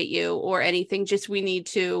appreciate you or anything, we need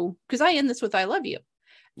to, because I end this with, I love you.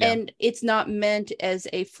 Yeah. And it's not meant as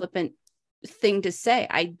a flippant thing to say.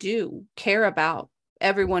 I do care about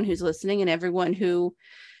everyone who's listening and everyone who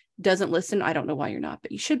doesn't listen. I don't know why you're not,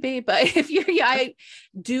 but you should be. But if you're, I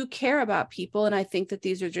do care about people. And I think that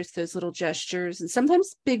these are just those little gestures and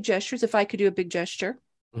sometimes big gestures. If I could do a big gesture,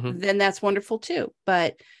 then that's wonderful too.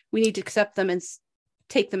 But we need to accept them and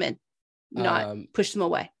take them in, not push them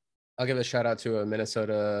away. I'll give a shout out to a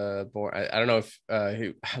Minnesota born. I don't know if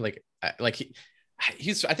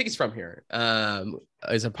he's I think he's from here.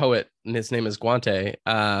 He's a poet and his name is Guante.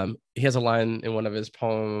 He has a line in one of his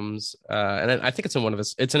poems, and I think it's in one of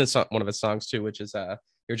his songs too, which is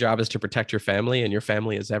your job is to protect your family and your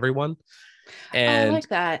family is everyone. And I like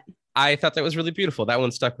that. I thought that was really beautiful. That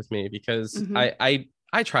one stuck with me because I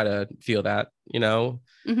try to feel that,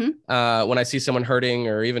 when I see someone hurting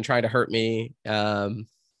or even trying to hurt me, I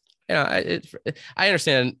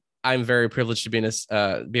understand. I'm very privileged to be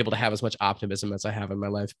be able to have as much optimism as I have in my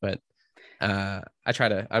life, but I'm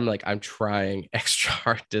trying extra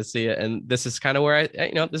hard to see it. And this is kind of where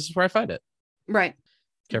this is where I find it. Right.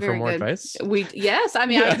 Care for more advice? Yes. I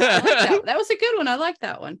mean, I like that. That was a good one. I like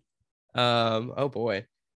that one. Oh boy.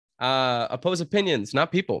 Oppose opinions,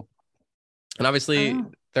 not people. And obviously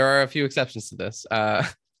there are a few exceptions to this.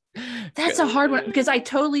 That's a hard one because I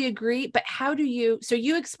totally agree. But how do you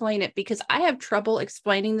explain it? Because I have trouble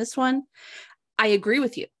explaining this one. I agree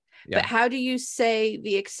with you. Yeah. But how do you say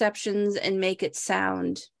the exceptions and make it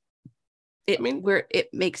sound where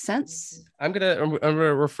it makes sense. I'm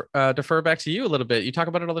gonna defer back to you a little bit. You talk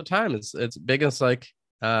about it all the time. It's big as like,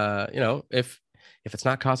 if it's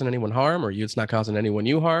not causing anyone harm, or it's not causing anyone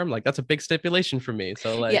you harm, like that's a big stipulation for me.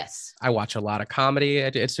 So like, yes, I watch a lot of comedy I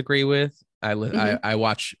disagree with. I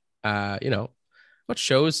watch what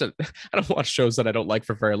shows that I don't watch shows that I don't like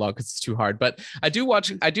for very long because it's too hard. But I do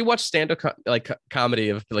watch stand-up comedy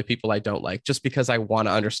of like people I don't like, just because I want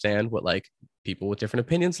to understand what like people with different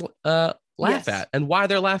opinions laugh at and why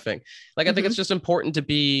they're laughing. Like I think it's just important to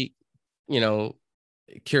be,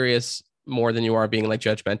 curious more than you are being like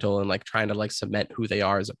judgmental and like trying to like cement who they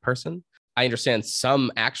are as a person. I understand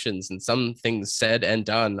some actions and some things said and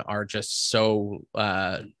done are just so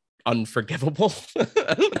unforgivable.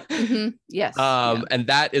 Yes. And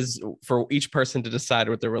that is for each person to decide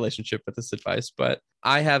with their relationship with this advice. But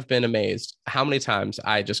I have been amazed how many times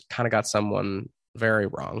I just kind of got someone very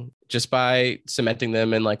wrong just by cementing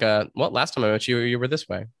them in like last time I met you, you were this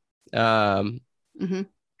way.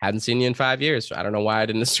 Hadn't seen you in 5 years. I don't know why I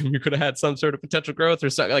didn't assume you could have had some sort of potential growth or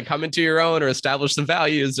something, like come into your own or establish some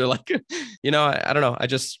values or like, I don't know.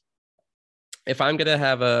 If I'm going to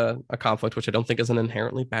have a conflict, which I don't think is an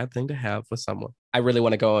inherently bad thing to have with someone, I really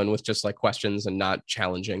want to go in with just like questions and not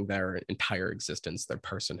challenging their entire existence, their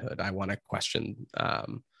personhood. I want to question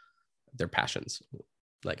their passions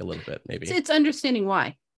like a little bit, maybe. It's understanding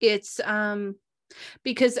why. It's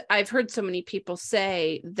because I've heard so many people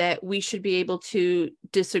say that we should be able to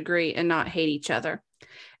disagree and not hate each other.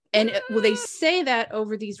 And they say that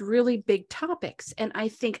over these really big topics. And I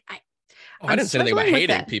think I didn't say anything about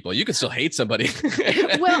hating people. You can still hate somebody.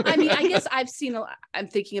 Well, I mean, I guess I'm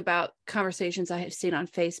thinking about conversations I have seen on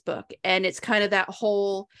Facebook, and it's kind of that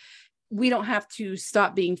whole, we don't have to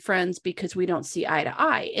stop being friends because we don't see eye to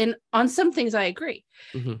eye. And on some things I agree.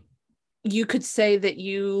 You could say that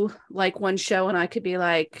you like one show and I could be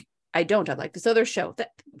like, I like this other show.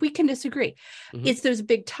 That we can disagree. It's those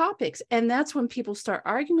big topics. And that's when people start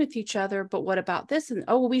arguing with each other. But what about this? And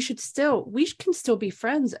we can still be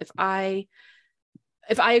friends. If I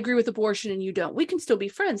agree with abortion and you don't, we can still be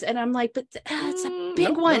friends. And I'm like, but that's a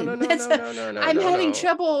big one. I'm having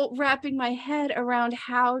trouble wrapping my head around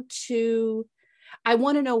I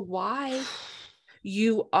want to know why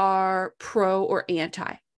you are pro or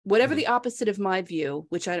anti. Whatever the opposite of my view,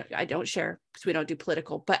 which I don't share because we don't do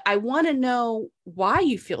political, but I want to know why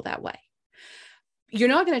you feel that way. You're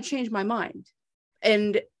not going to change my mind.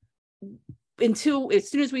 And as soon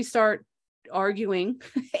as we start arguing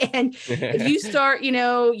and if you start,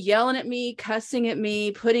 yelling at me, cussing at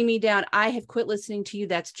me, putting me down, I have quit listening to you.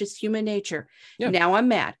 That's just human nature. Yeah. Now I'm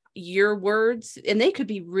mad. Your words, and they could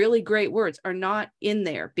be really great words, are not in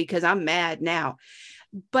there because I'm mad now.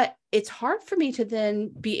 But it's hard for me to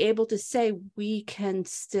then be able to say we can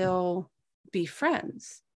still be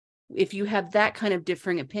friends if you have that kind of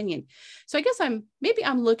differing opinion. So I guess I'm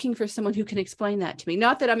looking for someone who can explain that to me.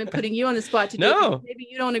 Not that I'm putting you on the spot to do it. Maybe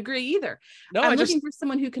you don't agree either. No, I'm looking for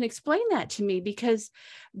someone who can explain that to me, because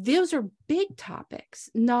those are big topics,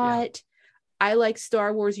 not I like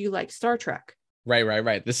Star Wars, you like Star Trek.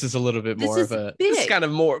 Right. This is a little bit more of a, this is kind of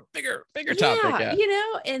more bigger topic. Yeah.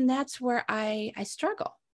 And that's where I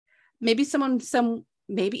struggle. Maybe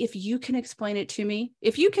maybe if you can explain it to me,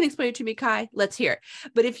 Kai, let's hear it.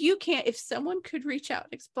 But if you can't, if someone could reach out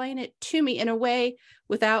and explain it to me in a way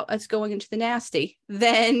without us going into the nasty,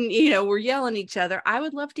 then, we're yelling at each other. I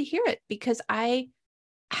would love to hear it, because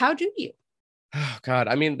how do you? Oh God.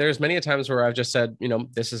 I mean, there's many times where I've just said,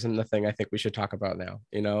 this isn't the thing I think we should talk about now.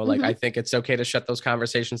 Like, I think it's okay to shut those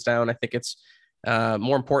conversations down. I think it's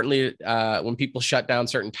more importantly, when people shut down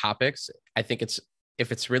certain topics, I think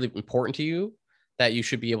if it's really important to you that you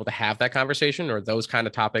should be able to have that conversation or those kind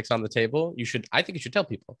of topics on the table, I think you should tell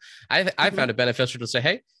people. I found it beneficial to say,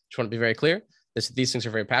 hey, just want to be very clear. These things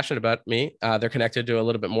are very passionate about me. They're connected to a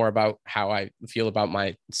little bit more about how I feel about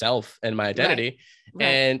myself and my identity. Right.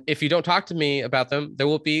 And if you don't talk to me about them, there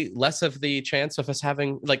will be less of the chance of us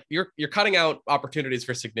having, like, you're cutting out opportunities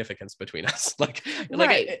for significance between us.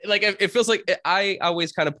 It feels like I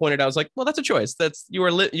always kind of pointed out, I was like, well, that's a choice. You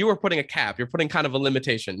are putting a cap. You're putting kind of a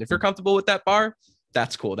limitation. If you're comfortable with that bar,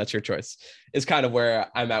 that's cool. That's your choice. Is kind of where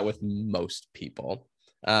I'm at with most people,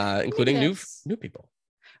 including new people.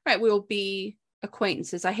 Right. We'll be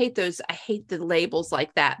acquaintances. I hate the labels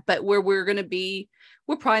like that, but we're probably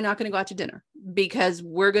not going to go out to dinner because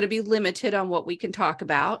we're going to be limited on what we can talk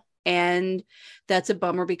about. And that's a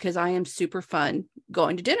bummer, because I am super fun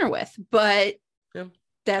going to dinner with, but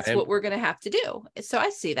that's what we're going to have to do. So I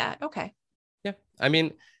see that. Okay. Yeah. I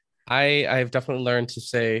mean, I've definitely learned to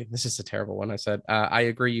say, this is a terrible one. I said, I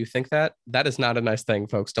agree. You think that? That is not a nice thing,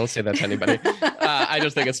 folks. Don't say that to anybody. I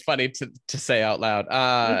just think it's funny to say out loud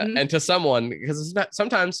and to someone, because it's not,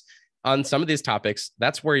 sometimes on some of these topics,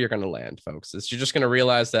 that's where you're going to land, folks. Is you're just going to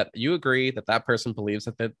realize that you agree that that person believes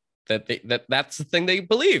that's the thing they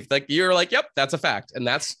believe. Like you're like, yep, that's a fact. And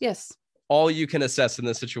that's all you can assess in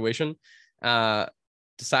this situation.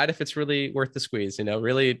 Decide if it's really worth the squeeze,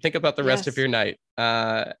 really think about the rest of your night.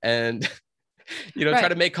 And, try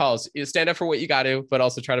to make calls, stand up for what you got to, but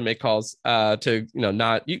also try to make calls to,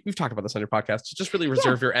 not, you've talked about this on your podcast, to just really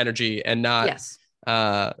reserve your energy and not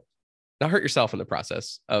hurt yourself in the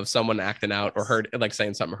process of someone acting out or like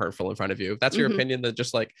saying something hurtful in front of you. If that's your opinion, that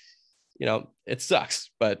just like, it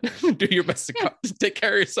sucks, but do your best to take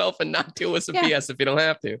care of yourself and not deal with some BS if you don't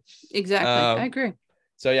have to. Exactly. I agree.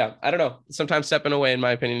 So yeah, I don't know. Sometimes stepping away, in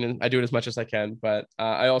my opinion, and I do it as much as I can, but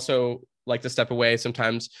I also like to step away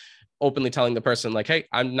sometimes, openly telling the person like, hey,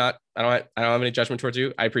 I don't have any judgment towards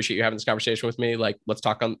you. I appreciate you having this conversation with me. Like, let's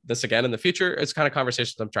talk on this again in the future. It's kind of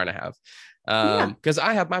conversations I'm trying to have. Because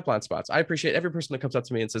I have my blind spots. I appreciate every person that comes up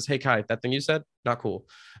to me and says, hey, Kai, that thing you said, not cool.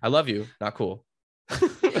 I love you, not cool.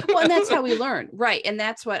 Well, and that's how we learn. Right. And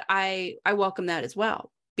that's what I welcome that as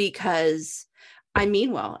well, because I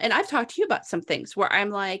mean well. And I've talked to you about some things where I'm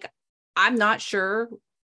like, I'm not sure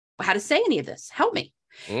how to say any of this. Help me.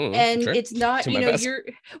 And sure. It's not,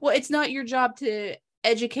 it's not your job to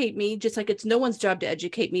educate me, just like it's no one's job to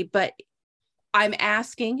educate me, but I'm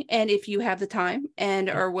asking. And if you have the time and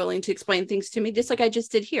are willing to explain things to me, just like I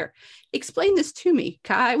just did here, explain this to me,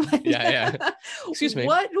 Kai. Excuse me.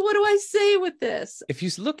 What do I say with this? If you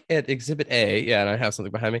look at Exhibit A, and I have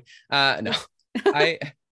something behind me. No,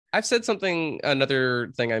 I've said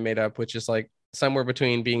another thing I made up, which is like somewhere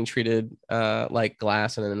between being treated like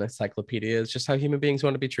glass and an encyclopedia is just how human beings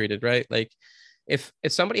want to be treated, right? Like if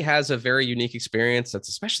somebody has a very unique experience, that's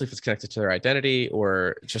especially if it's connected to their identity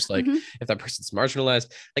or just like if that person's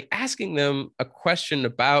marginalized, like asking them a question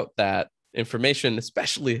about that information,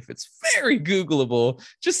 especially if it's very Googleable,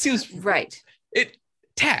 just seems right.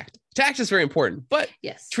 Tact is very important, but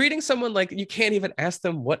treating someone like you can't even ask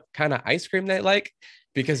them what kind of ice cream they like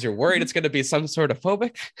because you're worried it's going to be some sort of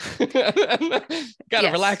phobic. Got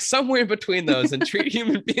to relax somewhere in between those and treat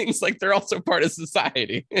human beings like they're also part of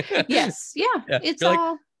society. It's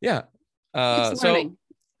all. It's learning.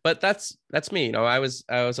 But that's me. I was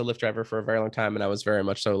a Lyft driver for a very long time, and I was very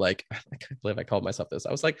much so like, I can't believe I called myself this.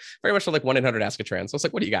 I was like very much so like 1-800-ASK-A-TRANS. I was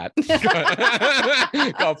like, what do you got?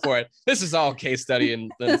 Go for it. This is all case study in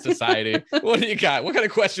society. What do you got? What kind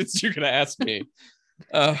of questions are you gonna ask me?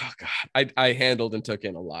 Oh God, I handled and took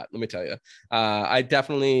in a lot. Let me tell you, I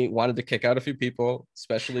definitely wanted to kick out a few people,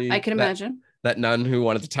 especially I can imagine that nun who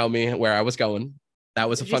wanted to tell me where I was going. That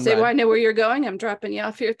was a fun ride. Well, I know where you're going. I'm dropping you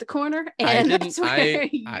off here at the corner. And that's where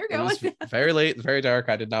you're going. It was very late, very dark.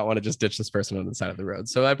 I did not want to just ditch this person on the side of the road.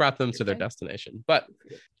 So I brought them to their destination. But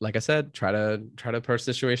like I said, try to approach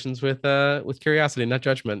situations with curiosity, not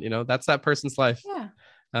judgment. That's that person's life. Yeah.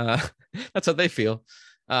 That's how they feel.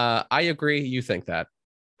 I agree. You think that.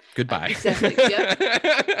 Goodbye. Exactly.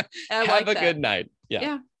 Yep. Have a good night.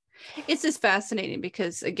 Yeah. It's just fascinating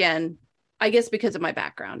because, again, I guess because of my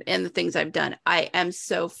background and the things I've done, I am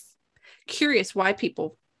so curious why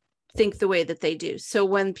people think the way that they do. So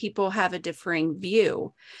when people have a differing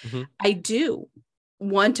view, I do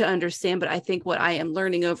want to understand, but I think what I am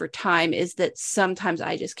learning over time is that sometimes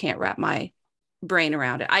I just can't wrap my brain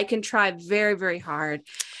around it. I can try very, very hard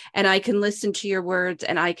and I can listen to your words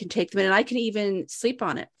and I can take them in and I can even sleep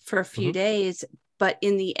on it for a few days. But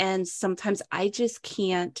in the end, sometimes I just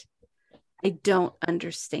can't. I don't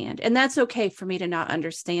understand. And that's okay for me to not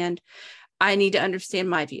understand. I need to understand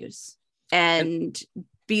my views and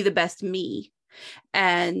be the best me.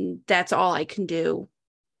 And that's all I can do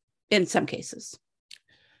in some cases.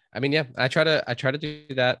 I mean, yeah, I try to do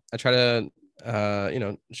that. I try to,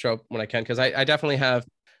 show up when I can. Cause I definitely have,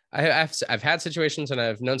 I've had situations and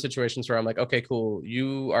I've known situations where I'm like, okay, cool.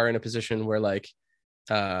 You are in a position where like,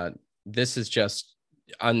 this is just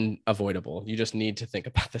unavoidable. You just need to think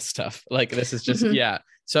about this stuff. Like this is just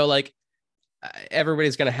so like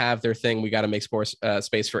everybody's gonna have their thing. We got to make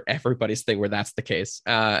space for everybody's thing where that's the case,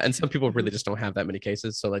 and some people really just don't have that many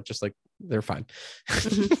cases, so like just like they're fine.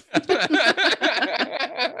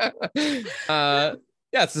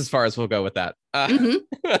 That's as far as we'll go with that.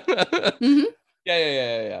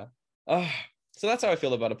 Yeah. So that's how I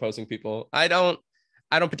feel about opposing people. I don't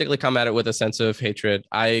particularly come at it with a sense of hatred.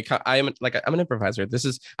 I'm an improviser.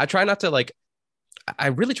 I try not to like I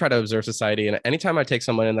really try to observe society, and anytime I take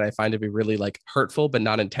someone in that I find to be really like hurtful but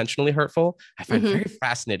not intentionally hurtful, I find very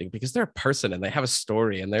fascinating because they're a person and they have a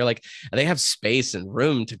story and they're like, and they have space and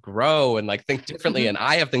room to grow and like think differently, and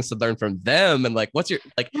I have things to learn from them. And like, what's your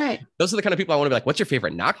like? Right. Those are the kind of people I want to be like. What's your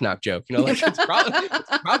favorite knock knock joke? You know, like it's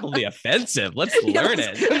probably offensive. Let's learn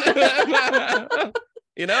it.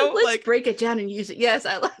 You know, let's like break it down and use it. Yes,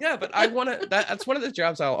 I like. Yeah, but I want to. That's one of the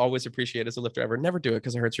jobs I'll always appreciate as a Lyft driver. Never do it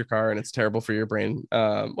because it hurts your car and it's terrible for your brain.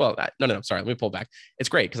 No. Sorry, let me pull back. It's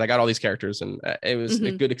great because I got all these characters and it was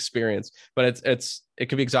a good experience. But it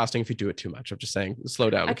could be exhausting if you do it too much. I'm just saying, slow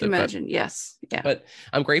down. I can imagine. Yes. Yeah. But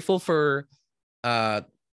I'm grateful for the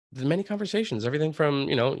many conversations. Everything from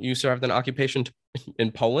you served an occupation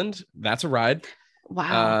in Poland. That's a ride.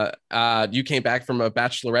 Wow. You came back from a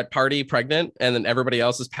bachelorette party pregnant, and then everybody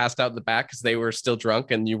else is passed out in the back because they were still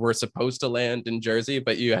drunk, and you were supposed to land in Jersey,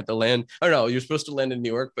 but you had to land. Oh no, you're supposed to land in New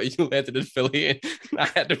York, but you landed in Philly, and I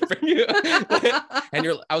had to bring you. And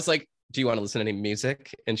I was like, do you want to listen to any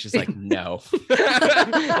music? And she's like, no.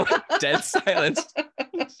 Dead silence.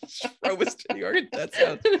 Froze to New York in dead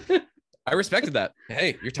silence. I respected that.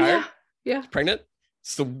 Hey, you're tired? Yeah. Pregnant?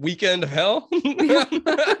 It's the weekend of hell.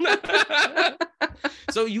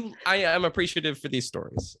 So I am appreciative for these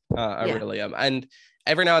stories. I really am. And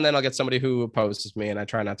every now and then I'll get somebody who opposes me, and I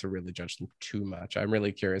try not to really judge them too much. I'm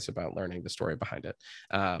really curious about learning the story behind it.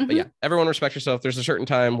 But yeah, everyone respect yourself. There's a certain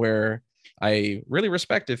time where I really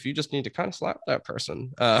respect if you just need to kind of slap that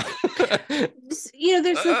person. There's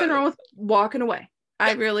nothing wrong with walking away.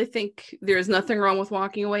 I really think there's nothing wrong with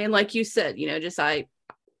walking away. And like you said,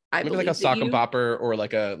 I maybe like a sock and popper or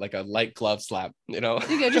like a light glove slap,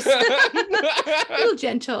 just a little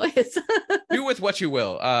gentle. Do with what you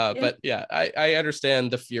will. But yeah, I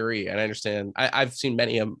understand the fury, and I understand. I've seen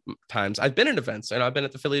many times. I've been at events, and I've been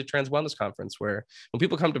at the Philly Trans Wellness Conference, where when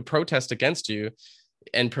people come to protest against you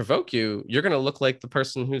and provoke you, you're going to look like the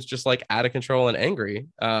person who's just like out of control and angry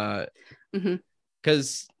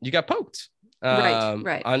because you got poked.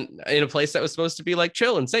 Right. In a place that was supposed to be like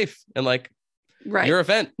chill and safe and like. Right. Your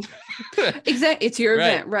event. Exactly. It's your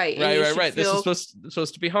event. Right. Right. This is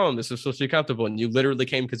supposed to be home. This is supposed to be comfortable. And you literally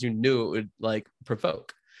came because you knew it would like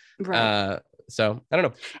provoke. Right. So I don't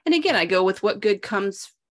know. And again, I go with what good comes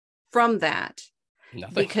from that.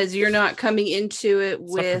 Nothing. Because you're not coming into it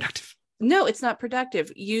no, it's not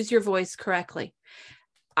productive. Use your voice correctly.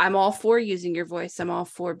 I'm all for using your voice. I'm all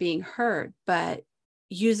for being heard, but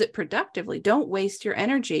use it productively. Don't waste your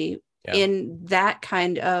energy in that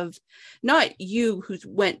kind of, not you who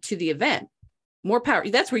went to the event. More power.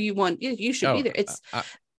 That's where you should be there. It's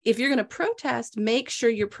if you're going to protest, make sure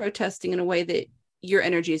you're protesting in a way that your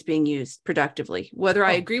energy is being used productively. Whether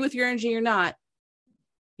I agree with your energy or not,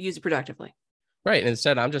 use it productively. Right. And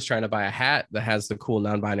instead, I'm just trying to buy a hat that has the cool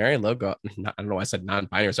non-binary logo. I don't know why I said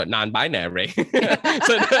non-binary, so non-binary. So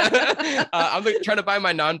I'm trying to buy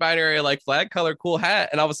my non-binary like flag color cool hat.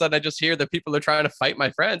 And all of a sudden I just hear that people are trying to fight my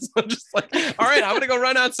friends. I'm just like, all right, I'm going to go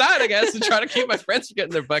run outside, I guess, and try to keep my friends from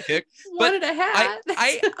getting their butt kicked. Wanted a hat.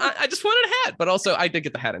 I just wanted a hat, but also I did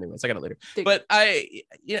get the hat anyways. I got it later. But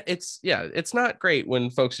it's not great when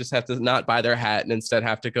folks just have to not buy their hat and instead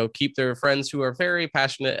have to go keep their friends who are very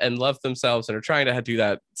passionate and love themselves and are trying to do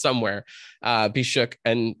that somewhere, be shook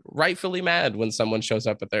and rightfully mad when someone shows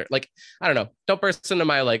up at their, like, I don't know, don't burst into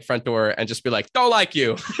my like front door and just be like, don't like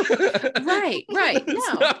you. Right.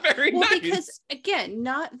 It's not very nice. Because again,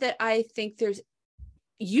 not that I think there's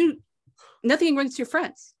nothing against your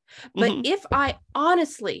friends, but if I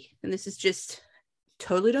honestly, and this is just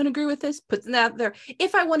totally don't agree with this, put that there.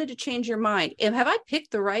 If I wanted to change your mind, have I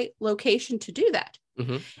picked the right location to do that?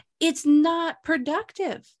 It's not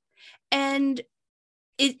productive. And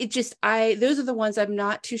it just, those are the ones I'm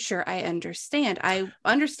not too sure I understand. I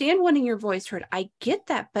understand wanting your voice heard. I get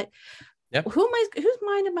that, but whose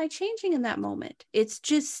mind am I changing in that moment? It's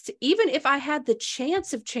just, even if I had the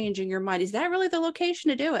chance of changing your mind, is that really the location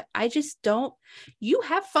to do it? I just don't. You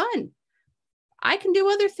have fun. I can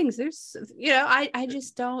do other things. There's, I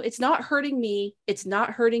just don't. It's not hurting me. It's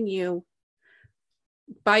not hurting you.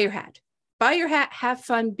 Buy your hat. Have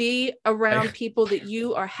fun, be around people that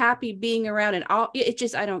you are happy being around. And I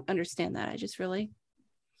don't understand that. I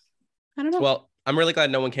don't know. Well, I'm really glad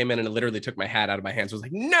no one came in and literally took my hat out of my hands. Was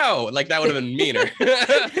like, no, like that would have been meaner.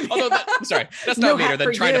 Although, I'm sorry, that's not meaner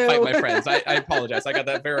than trying to fight my friends. I apologize. I got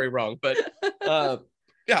that very wrong. But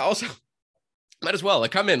also, might as well like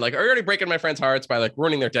come in, like, are you already breaking my friends' hearts by like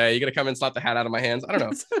ruining their day? You gonna come and slap the hat out of my hands? I don't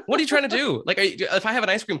know. What are you trying to do? Like, if I have an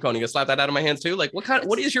ice cream cone, you gonna slap that out of my hands too? Like,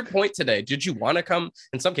 what is your point today? Did you want to come?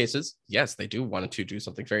 In some cases, yes, they do want to do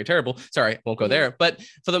something very terrible. Sorry, won't go there. But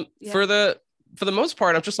for the for the most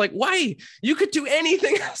part, I'm just like, why? You could do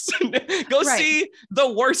anything else. Go see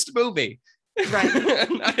the worst movie. Right.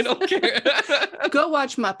 I don't care. Go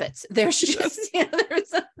watch Muppets. There's just,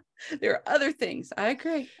 there are other things. I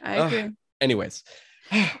agree. Anyways.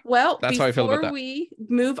 Well, that's how I feel about that. Before we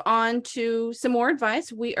move on to some more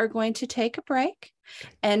advice, we are going to take a break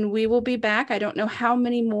and we will be back. I don't know how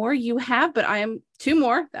many more you have, but I am 2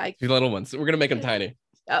 more. The little ones. We're going to make them tiny.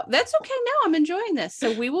 That's okay. No, I'm enjoying this.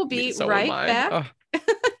 So we will be right back. Oh,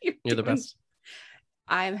 you're the best.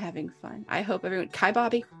 I'm having fun. I hope everyone, Kai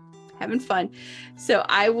Bobby, having fun. So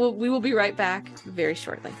we will be right back very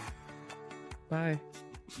shortly. Bye.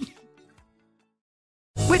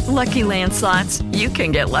 With Lucky Land Slots, you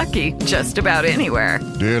can get lucky just about anywhere.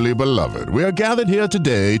 Dearly beloved, we are gathered here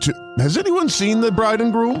today to... Has anyone seen the bride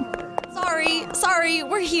and groom? Sorry,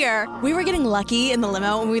 we're here. We were getting lucky in the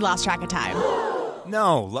limo and we lost track of time.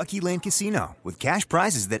 No, Lucky Land Casino, with cash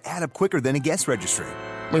prizes that add up quicker than a guest registry.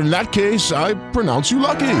 In that case, I pronounce you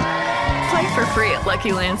lucky. Play for free at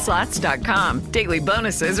LuckyLandSlots.com. Daily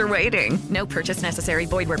bonuses are waiting. No purchase necessary.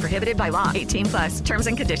 Void where prohibited by law. 18+. Terms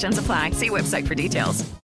and conditions apply. See website for details.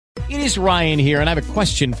 It is Ryan here, and I have a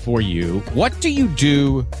question for you. What do you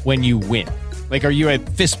do when you win? Like, are you a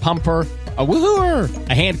fist pumper, a woohooer,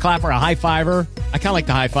 a hand clapper, a high fiver? I kind of like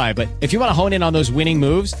the high five, but if you want to hone in on those winning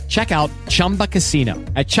moves, check out Chumba Casino.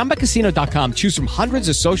 At ChumbaCasino.com, choose from hundreds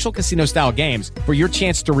of social casino-style games for your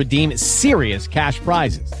chance to redeem serious cash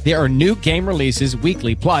prizes. There are new game releases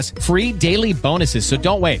weekly, plus free daily bonuses. So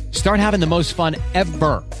don't wait. Start having the most fun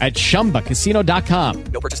ever at ChumbaCasino.com.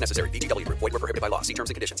 No purchase necessary. VGW. Void where prohibited by law. See terms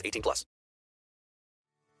and conditions. 18+.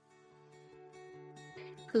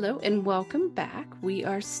 Hello and welcome back. We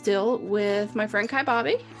are still with my friend Kai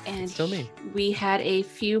Bobby, and still me. We had a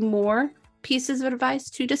few more pieces of advice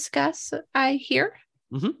to discuss, I hear.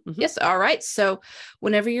 Yes. All right. So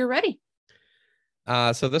whenever you're ready.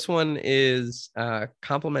 So this one is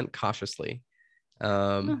compliment cautiously.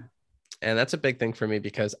 And that's a big thing for me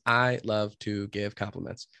because I love to give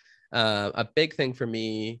compliments. A big thing for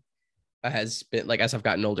me has been, like, as I've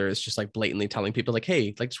gotten older, is just like blatantly telling people like,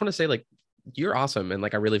 hey, like, just want to say like, you're awesome. And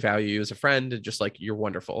like, I really value you as a friend, and just like, you're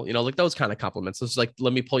wonderful, like those kind of compliments. So it's like,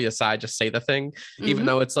 let me pull you aside, just say the thing, even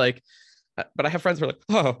though it's like, but I have friends who are like,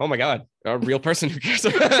 oh my God, a real person who cares. They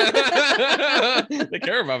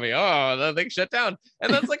care about me. Oh, they shut down.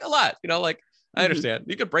 And that's like a lot, like, I understand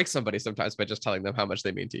you could break somebody sometimes by just telling them how much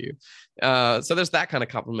they mean to you. So there's that kind of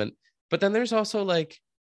compliment. But then there's also like,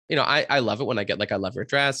 I love it when I get like, I love your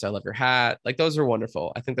dress, I love your hat. Like, those are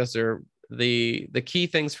wonderful. I think those are the key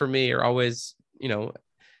things for me are always,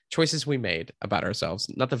 choices we made about ourselves,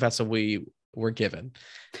 not the vessel we were given.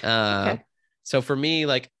 Okay. So for me,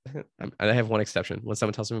 like, I have one exception. When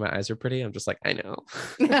someone tells me my eyes are pretty, I'm just like, I know.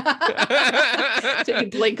 So you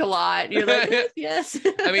blink a lot. You're like, yes.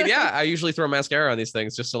 I mean, yeah, I usually throw mascara on these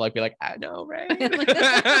things just to like be like, I know,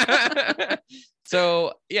 right?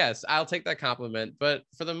 So yes, I'll take that compliment. But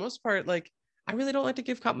for the most part, like, I really don't like to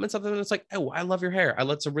give compliments other than it's like, oh, I love your hair.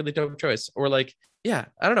 That's a really dope choice. Or like, yeah,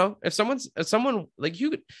 I don't know. If someone like we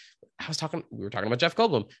were talking about Jeff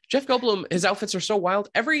Goldblum. Jeff Goldblum, his outfits are so wild.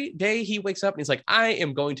 Every day he wakes up and he's like, I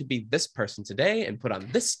am going to be this person today and put on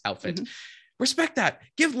this outfit. Respect that.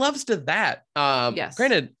 Give loves to that. Yes.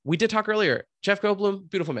 Granted, we did talk earlier. Jeff Goldblum,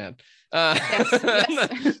 beautiful man.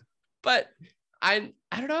 Yes. But I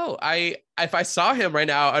don't know. If I saw him right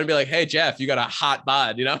now, I'd be like, hey, Jeff, you got a hot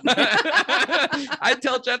bod, I'd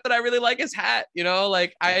tell Jeff that I really like his hat,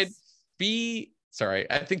 like, yes. Sorry,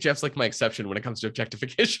 I think Jeff's like my exception when it comes to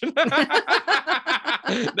objectification.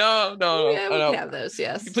 No. Yeah, we have those,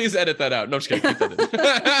 yes. Please edit that out. No, I'm just kidding. Keep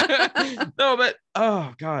that in. No, but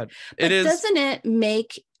oh God. Doesn't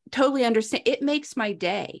it totally understand? It makes my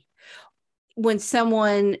day when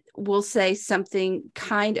someone will say something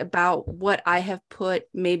kind about what I have put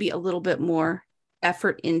maybe a little bit more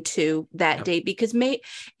effort into that day, because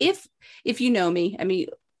if you know me, I mean,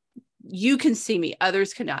 you can see me,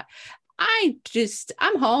 others cannot.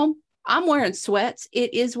 I'm home. I'm wearing sweats.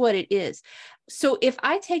 It is what it is. So if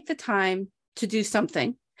I take the time to do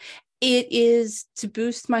something, it is to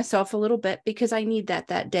boost myself a little bit because I need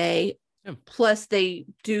that day. Yeah. Plus, they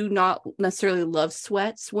do not necessarily love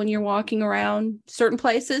sweats when you're walking around certain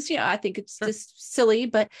places. I think it's just silly,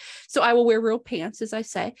 but so I will wear real pants, as I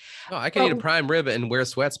say. Oh, I can eat a prime rib and wear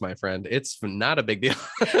sweats, my friend. It's not a big deal.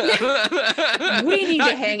 We need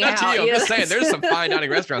to hang out. I'm just saying, there's some fine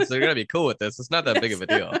dining restaurants that are going to be cool with this. It's not that big of a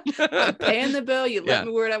deal. I'm paying the bill. You let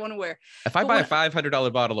me wear what I want to wear. If I buy a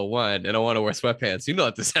 $500 bottle of wine and I want to wear sweatpants,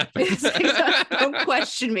 that this happens. Don't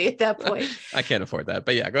question me at that point. I can't afford that,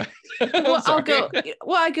 but yeah, go ahead.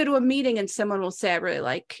 Well, I go to a meeting and someone will say, I really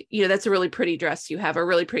like, that's a really pretty dress you have, or a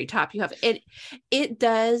really pretty top you have. It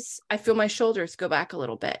does. I feel my shoulders go back a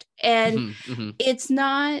little bit, and it's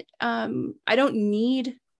not, I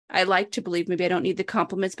like to believe maybe I don't need the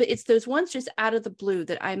compliments, but it's those ones just out of the blue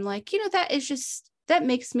that I'm like, that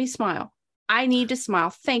makes me smile. I need to smile.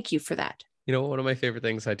 Thank you for that. One of my favorite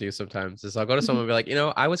things I do sometimes is I'll go to someone and be like,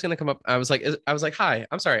 I was going to come up. I was like, hi,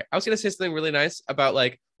 I'm sorry. I was going to say something really nice about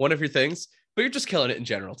like one of your things, but you're just killing it in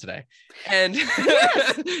general today. And,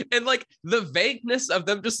 and like the vagueness of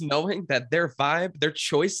them just knowing that their vibe, their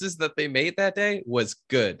choices that they made that day was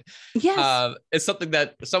good. Yes. It's something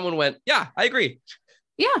that someone went, yeah, I agree.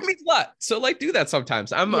 Yeah. It means a lot. So like do that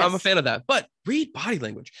sometimes. I'm a fan of that. But read body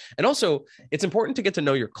language. And also it's important to get to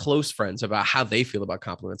know your close friends about how they feel about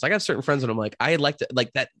compliments. I got certain friends that I'm like, I like to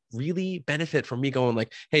like that really benefit from me going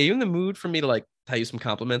like, hey, you in the mood for me to like tell you some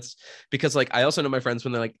compliments? Because like I also know my friends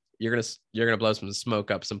when they're like, you're gonna blow some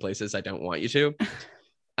smoke up some places I don't want you to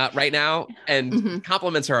right now. And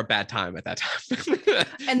compliments are a bad time at that time.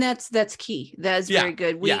 And that's key. That is very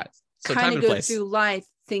good. We So kind of go through life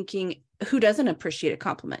thinking, who doesn't appreciate a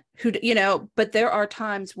compliment? But there are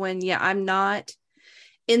times when, I'm not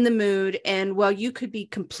in the mood. And while you could be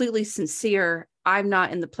completely sincere, I'm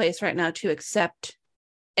not in the place right now to accept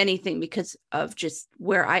anything because of just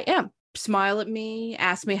where I am. Smile at me,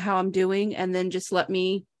 ask me how I'm doing, and then just let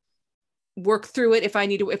me work through it if I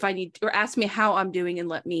need, or ask me how I'm doing and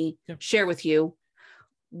let me share with you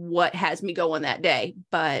what has me going that day.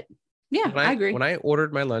 But I agree. When I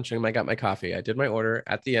ordered my lunch and I got my coffee, I did my order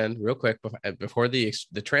at the end real quick before the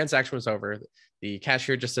transaction was over. The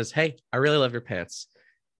cashier just says, hey, I really love your pants.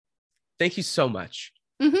 Thank you so much.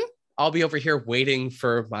 I'll be over here waiting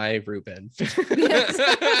for my Reuben.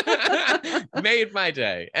 Made my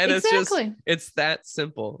day. And it's that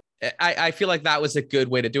simple. I feel like that was a good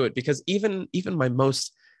way to do it, because even my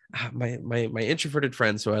most, my introverted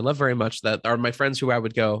friends who I love very much, that are my friends who I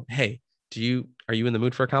would go, hey, are you in the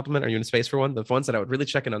mood for a compliment? Are you in space for one? The ones that I would really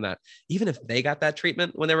check in on that, even if they got that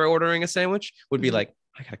treatment when they were ordering a sandwich, would be like,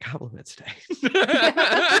 I got a compliment today.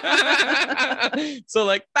 So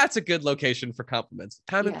like, that's a good location for compliments.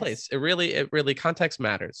 Time and place. It really context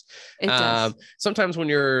matters. It does. Sometimes when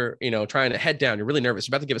you're, trying to head down, you're really nervous,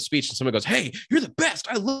 you're about to give a speech and someone goes, hey, you're the best.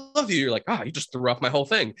 I love you. You're like, you just threw off my whole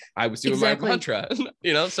thing. I was doing my mantra,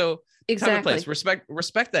 so time and place.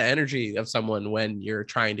 Respect the energy of someone when you're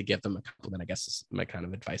trying to give them a compliment, I guess is my kind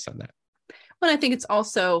of advice on that. Well, I think it's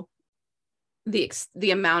also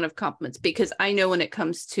the amount of compliments, because I know when it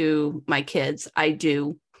comes to my kids, I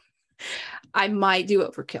might do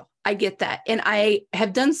overkill. I get that. And I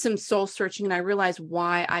have done some soul searching and I realize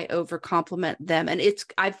why I over compliment them. And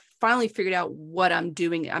I've finally figured out what I'm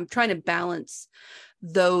doing. I'm trying to balance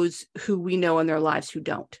those who we know in their lives who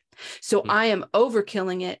don't. So I am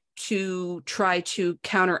overkilling it to try to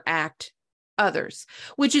counteract others,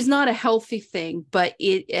 which is not a healthy thing, but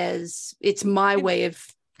it's my way of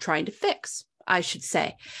trying to fix, I should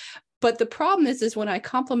say. But the problem is when I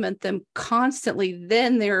compliment them constantly,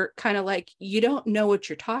 then they're kind of like, you don't know what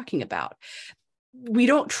you're talking about. We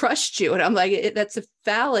don't trust you. And I'm like, that's a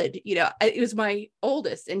valid, it was my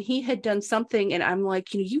oldest and he had done something. And I'm like,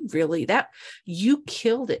 you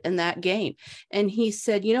killed it in that game. And he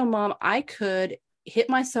said, Mom, I could hit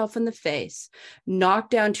myself in the face, knock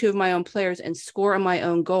down 2 of my own players and score on my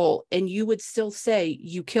own goal. And you would still say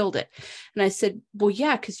you killed it. And I said, well,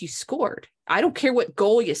 yeah, because you scored. I don't care what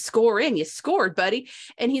goal you score in, you scored, buddy.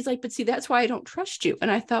 And he's like, but see, that's why I don't trust you.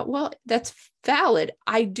 And I thought, well, that's valid.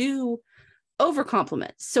 I do over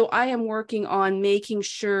compliment. So I am working on making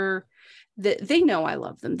sure that they know I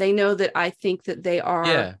love them. They know that I think that they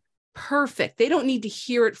are perfect. They don't need to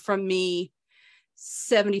hear it from me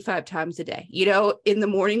 75 times a day, in the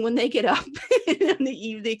morning when they get up and in the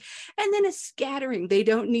evening, and then a scattering. They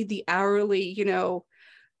don't need the hourly,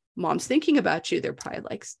 mom's thinking about you. They're probably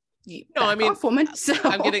like, off, woman. So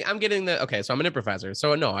I'm getting so I'm an improviser.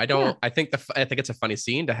 So no, I don't, I think it's a funny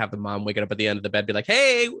scene to have the mom waking up at the end of the bed, be like,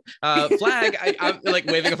 hey, flag. I'm like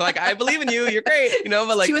waving a flag. I believe in you. You're great.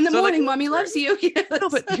 But like 2 in the morning, mommy loves you. No,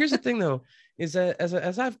 but here's the thing though, is that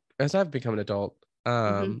as I've become an adult,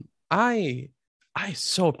 I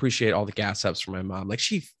so appreciate all the gas ups from my mom. Like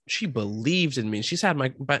she believed in me. She's had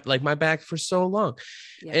my back for so long,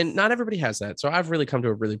 and not everybody has that. So I've really come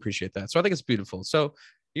to really appreciate that. So I think it's beautiful. So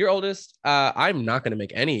your oldest, I'm not going to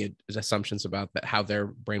make any assumptions about how their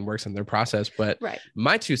brain works and their process, but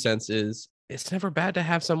my 2 cents is it's never bad to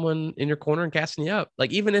have someone in your corner and gassing you up.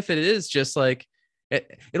 Like, even if it is just like,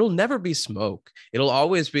 it'll never be smoke. It'll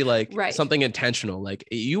always be like something intentional. Like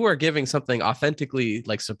you are giving something authentically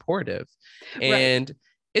like supportive. And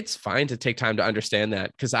it's fine to take time to understand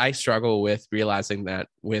that, because I struggle with realizing that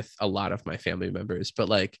with a lot of my family members. But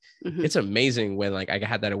like, it's amazing when like I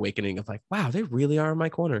had that awakening of like, wow, they really are in my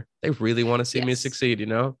corner. They really want to see me succeed, you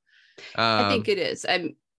know? I think it is.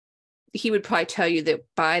 He would probably tell you that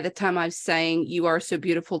by the time I'm saying "you are so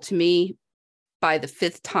beautiful" to me, by the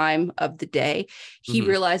 5th time of the day, he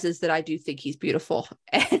realizes that I do think he's beautiful,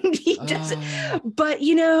 and he doesn't. But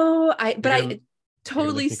you know, I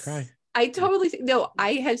totally think, no,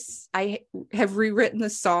 I have rewritten the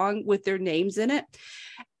song with their names in it.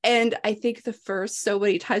 And I think the first so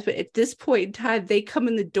many times, but at this point in time, they come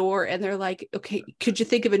in the door and they're like, okay, could you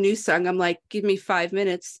think of a new song? I'm like, give me 5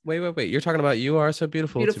 minutes. Wait. You're talking about "You Are So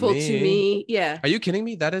Beautiful to Me." Yeah. Are you kidding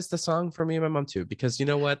me? That is the song for me and my mom too, because you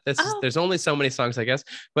know what? There's only so many songs, I guess,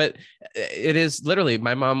 but it is literally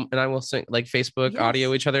my mom and I will sing, like Facebook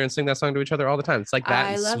audio each other and sing that song to each other all the time. It's like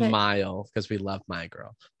that and Smile, because we love My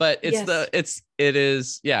Girl. But it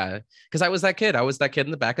is, yeah. Because I was that kid. I was that kid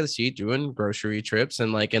in the back of the seat doing grocery trips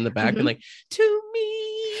and like in the back and like, to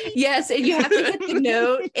me. Yes. And you have to hit the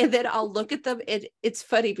note, and then I'll look at them. And it's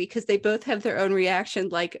funny because they both have their own reaction.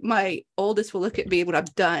 Like my oldest will look at me when I'm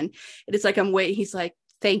done, and it's like, I'm waiting. He's like,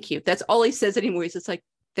 thank you. That's all he says anymore. He's just like,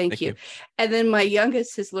 thank you. And then my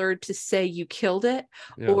youngest has learned to say, you killed it,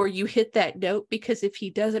 or you hit that note, because if he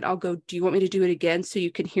doesn't, I'll go, do you want me to do it again so you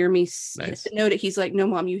can hear me hit the note? He's like, no,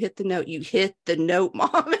 Mom, you hit the note. You hit the note,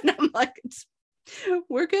 Mom. And I'm like,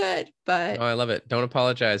 we're good. But I love it. Don't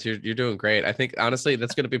apologize. You're doing great. I think honestly,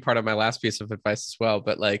 that's going to be part of my last piece of advice as well.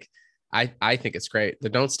 But like, I think it's great.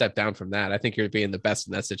 Don't step down from that. I think you're being the best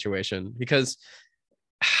in that situation, because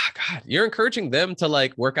God, you're encouraging them to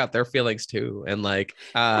like work out their feelings too. And like,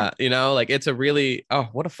 you know, like it's a really,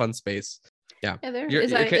 what a fun space. Yeah.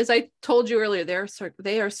 As I told you earlier,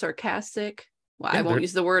 they are sarcastic. Well, I won't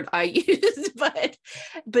use the word I used, but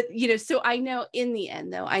you know, so I know in the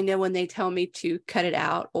end though, I know when they tell me to cut it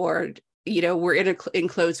out, or, you know, we're in an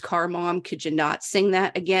enclosed car, Mom, could you not sing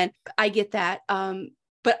that again? I get that.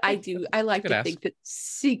 But I like to think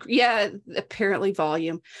that apparently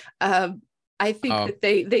volume. I think that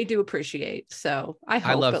they do appreciate. So I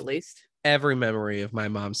hope at least. Every memory of my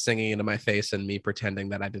mom singing into my face and me pretending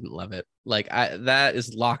that I didn't love it. Like that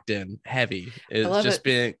is locked in heavy. It's just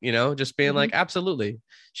being, you know, just being like, absolutely.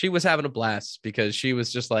 She was having a blast, because she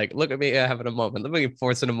was just like, look at me having a moment. Let me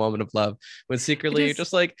force in a moment of love. When secretly you're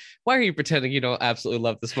just like, why are you pretending you don't absolutely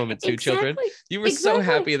love this moment too, children? You were so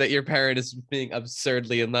happy that your parent is being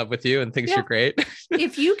absurdly in love with you and thinks you're great.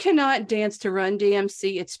 If you cannot dance to Run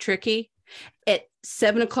DMC, it's tricky. At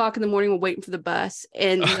 7 o'clock in the morning, we're waiting for the bus,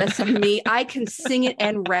 and listen to me, I can sing it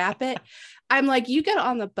and rap it. I'm like, you got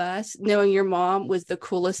on the bus knowing your mom was the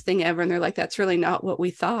coolest thing ever. And they're like, that's really not what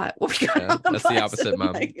we thought. That's the opposite,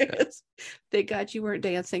 Mom. Thank God you weren't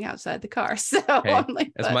dancing outside the car. So hey, I'm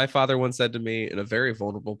like, as my father once said to me in a very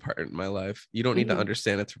vulnerable part in my life, you don't need to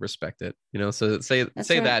understand it to respect it. You know, so say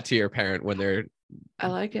that to your parent when they're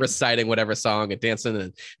reciting whatever song and dancing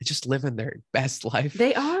and just living their best life.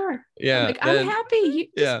 They are. Yeah. I'm like, I'm happy. You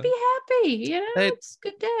just be happy. You know, it's a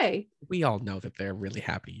good day. We all know that they're really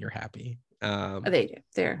happy. You're happy. They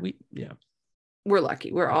do. We're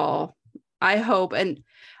lucky. We're all, I hope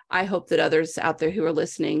that others out there who are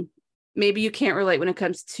listening, maybe you can't relate when it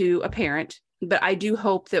comes to a parent, but I do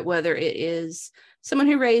hope that whether it is someone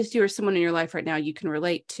who raised you or someone in your life right now, you can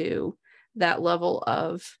relate to that level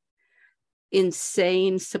of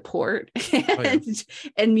insane support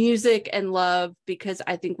and music and love, because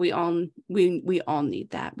I think we all need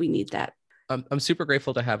that. We need that. I'm super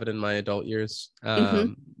grateful to have it in my adult years.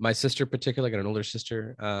 My sister, particularly, I got an older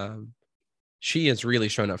sister. She has really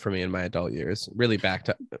shown up for me in my adult years, really back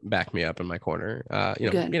me up in my corner.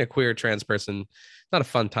 You know, being a queer trans person, not a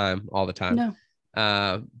fun time all the time.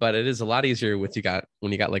 No. But it is a lot easier when you got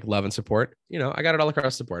like love and support. You know, I got it all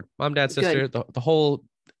across the board. Mom, dad, sister, the whole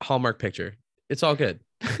Hallmark picture. It's all good.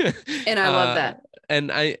 And I love that.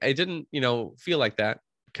 And I didn't, you know, feel like that,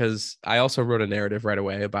 because I also wrote a narrative right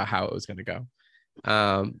away about how it was going to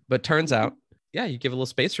go. But turns out, you give a little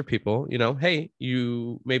space for people, you know, hey,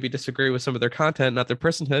 you maybe disagree with some of their content, not their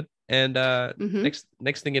personhood. And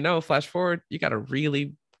next thing you know, flash forward, you got a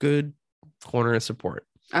really good corner of support.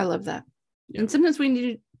 I love that. Yeah. And sometimes we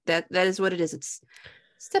need that. That is what it is. It's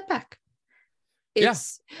step back.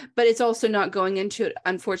 But it's also not going into it,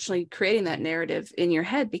 unfortunately, creating that narrative in your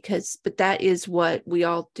head, but that is what we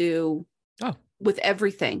all do with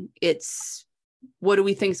everything. It's what do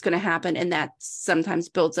we think is going to happen? And that sometimes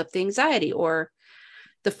builds up the anxiety or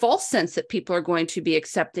the false sense that people are going to be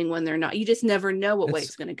accepting when they're not. You just never know what way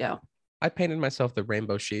it's going to go. I painted myself the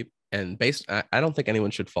rainbow sheep, and I don't think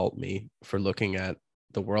anyone should fault me for looking at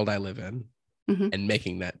the world I live in and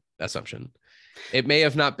making that assumption. It may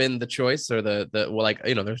have not been the choice or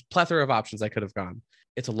there's plethora of options I could have gone.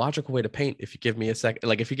 It's a logical way to paint if you give me a second,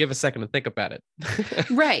 like if you give a second to think about it.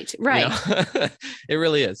 Right. It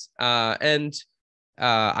really is. And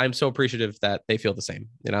I'm so appreciative that they feel the same.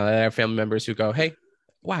 I have family members who go, hey,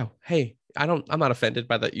 wow, hey, I'm not offended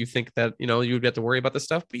by that. You think that, you would have to worry about this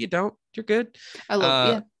stuff, but you don't. You're good. I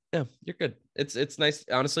love yeah, you're good. It's nice.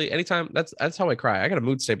 Honestly, anytime that's how I cry. I got a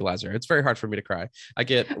mood stabilizer. It's very hard for me to cry. I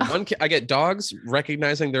get dogs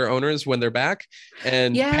recognizing their owners when they're back,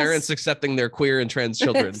 and parents accepting their queer and trans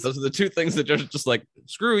children. Those are the two things that just like,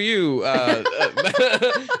 screw you,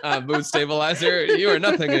 mood stabilizer. You are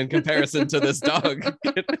nothing in comparison to this dog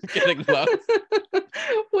getting love.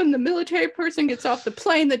 When the military person gets off the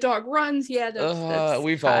plane, the dog runs. Yeah, that's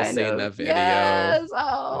we've all seen that video. Yes.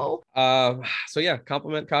 Oh. So yeah,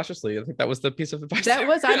 compliment cautiously. I think that was the piece of advice. That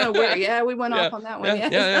was, I don't know where. Yeah, we went off on that one.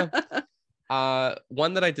 Yeah.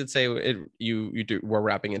 One that I did say we're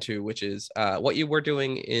wrapping into, which is what you were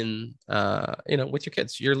doing in with your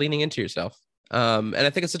kids. You're leaning into yourself. And I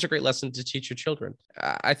think it's such a great lesson to teach your children.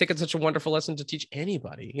 I think it's such a wonderful lesson to teach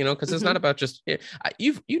anybody, because it's not about just,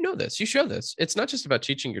 you know this, you show this. It's not just about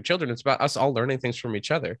teaching your children. It's about us all learning things from each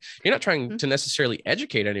other. You're not trying to necessarily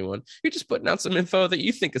educate anyone. You're just putting out some info that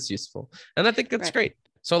you think is useful. And I think that's great.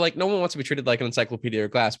 So like, no one wants to be treated like an encyclopedia or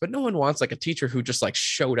glass, but no one wants like a teacher who just like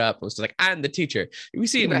showed up and was like, I'm the teacher. We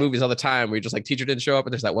see it in movies all the time where you're just like, teacher didn't show up,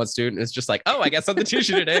 and there's that one student and it's just like, oh, I guess I'm the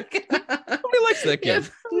teacher today. Nobody likes that kid.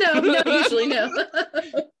 No, usually no.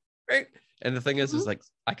 Right. And the thing is like,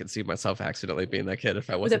 I can see myself accidentally being that kid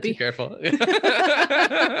if I wasn't too careful.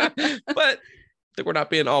 But we're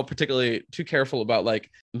not being all particularly too careful about,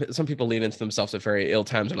 like, some people lean into themselves at very ill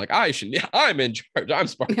times and like, I'm in charge. I'm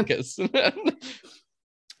Spartacus.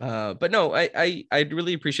 But no, I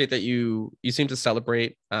really appreciate that you seem to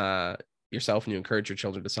celebrate yourself, and you encourage your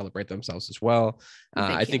children to celebrate themselves as well.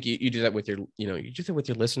 I think you do that with your, you do that with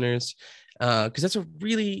your listeners, because that's a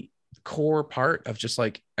really core part of just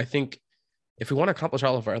like, I think if we want to accomplish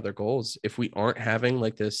all of our other goals, if we aren't having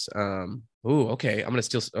like this,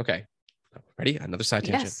 ready? Another side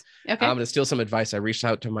tangent. Yes. Okay. I'm going to steal some advice. I reached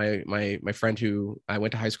out to my friend who I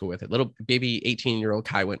went to high school with. A little baby 18-year-old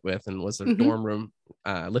Kai went with, and was a dorm room.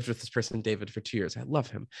 Lived with this person, David, for 2 years. I love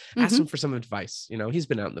him. Asked him for some advice. He's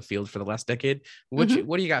been out in the field for the last decade. What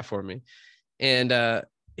do you got for me? And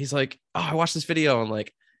he's like, oh, I watched this video on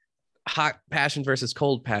like hot passion versus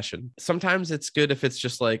cold passion. Sometimes it's good if it's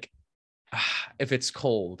just like, if it's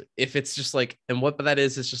cold, if it's just like, and what that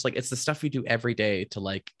is, it's just like, it's the stuff you do every day to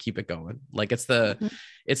like keep it going. Like it's the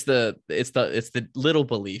little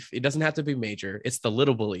belief. It doesn't have to be major. It's the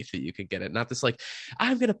little belief that you could get it. Not this like,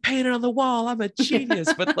 I'm going to paint it on the wall, I'm a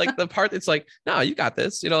genius. But like the part that's like, no, you got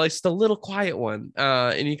this, like it's the little quiet one.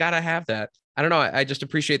 And you got to have that. I don't know. I just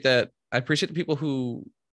appreciate that. I appreciate the people who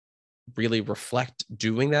really reflect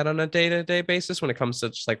doing that on a day-to-day basis when it comes to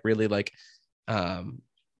just like really like,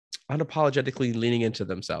 unapologetically leaning into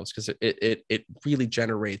themselves, because it really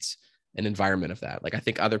generates an environment of that. Like I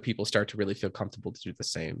think other people start to really feel comfortable to do the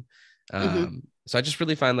same. So I just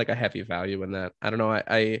really find like a heavy value in that. I don't know.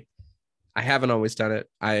 I haven't always done it.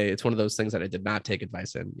 It's one of those things that I did not take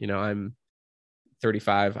advice in. I'm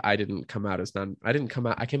 35. I came out as a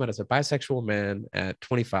bisexual man at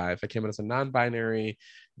 25. I came out as a non-binary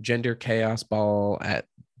gender chaos ball at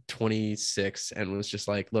 26, and was just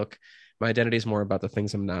like, look, my identity is more about the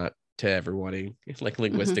things I'm not to everyone, like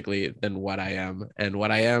linguistically, than what I am. And what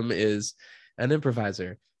I am is an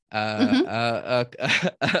improviser,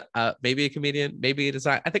 maybe a comedian, maybe a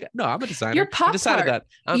designer. I'm a designer. You're Pop-Tart. That.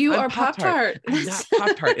 You I'm are Pop-Tart. I'm not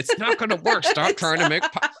Pop-Tart. It's not going to work. Stop trying to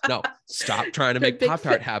make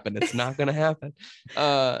Pop-Tart happen. It's not going to happen.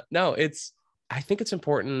 I think it's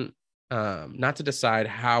important not to decide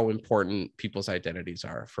how important people's identities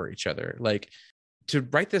are for each other. Like, to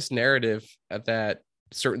write this narrative that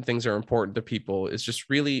certain things are important to people is just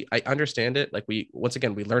really, I understand it. Like we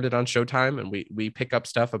learned it on Showtime, and we pick up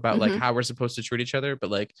stuff about like how we're supposed to treat each other.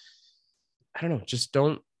 But like, I don't know, just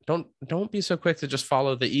don't be so quick to just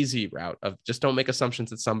follow the easy route of just don't make assumptions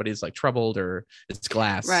that somebody's like troubled or it's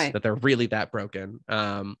glass, that they're really that broken.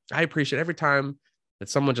 I appreciate every time that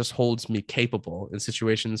someone just holds me capable in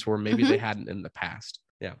situations where maybe they hadn't in the past.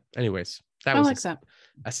 Yeah. Anyways, that was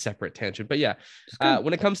a separate tangent, but yeah,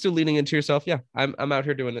 when it comes to leaning into yourself, I'm out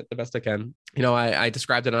here doing it the best I can. I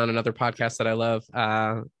described it on another podcast that I love.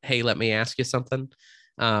 Hey, let me ask you something.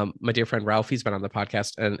 My dear friend Ralph, he's been on the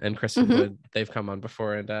podcast, and Kristen Wood, they've come on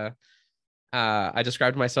before, and I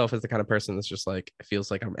described myself as the kind of person that's just like, it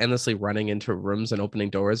feels like I'm endlessly running into rooms and opening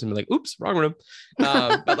doors and be like, oops, wrong room.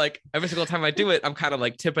 But like every single time I do it, I'm kind of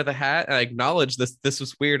like tip of the hat, and I acknowledge this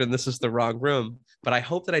was weird and this is the wrong room. But I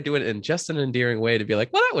hope that I do it in just an endearing way to be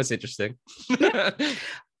like, well, that was interesting.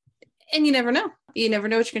 And you never know. You never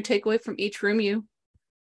know what you can take away from each room you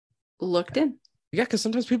looked in. Yeah, because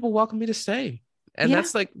sometimes people welcome me to stay. And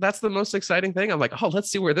that's the most exciting thing. I'm like, oh,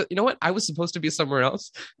 let's see where you know what? I was supposed to be somewhere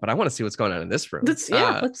else, but I want to see what's going on in this room. Let's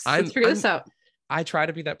figure this out. I try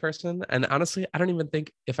to be that person. And honestly, I don't even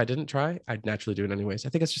think if I didn't try, I'd naturally do it anyways. I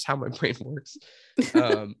think it's just how my brain works.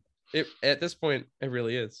 At this point, it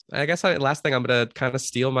really is. I guess last thing, I'm going to kind of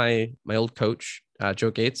steal my old coach,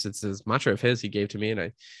 Joe Gates. It's his mantra of his he gave to me. And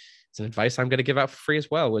it's an advice I'm going to give out for free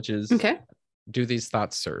as well, which is, do these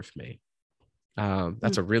thoughts serve me?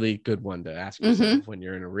 That's a really good one to ask yourself when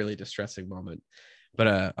you're in a really distressing moment. But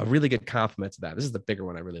a really good compliment to that, this is the bigger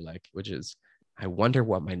one I really like, which is, I wonder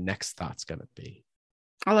what my next thought's gonna be.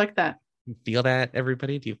 I like that. You feel that,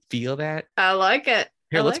 everybody? Do you feel that? I like it.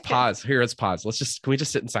 Let's pause. Can we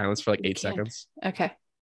just sit in silence for like 8 seconds? Okay.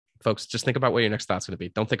 Folks, just think about what your next thought's gonna be.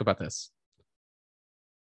 Don't think about this.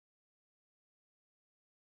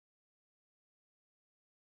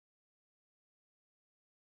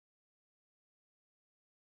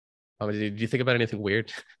 Did you think about anything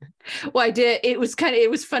weird? Well, I did. It was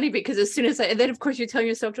funny because as soon as and then of course you're telling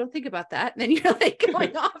yourself, don't think about that. And then you're like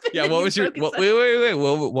going off. Yeah. What was your, wait.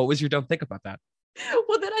 What was your don't think about that?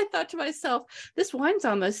 Well, then I thought to myself, this wine's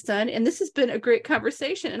almost done. And this has been a great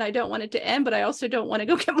conversation. And I don't want it to end, but I also don't want to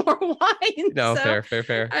go get more wine. No, so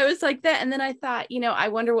fair. I was like that. And then I thought, I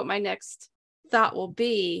wonder what my next thought will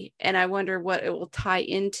be. And I wonder what it will tie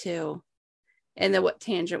into. And then what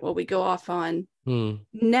tangent will we go off on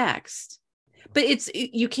next? But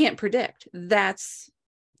you can't predict. That's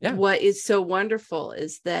what is so wonderful,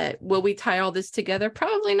 is that will we tie all this together?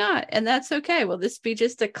 Probably not. And that's okay. Will this be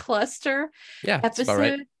just a cluster episode?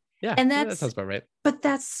 Right. Yeah. And that sounds about right. But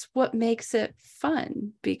that's what makes it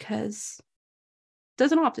fun, because it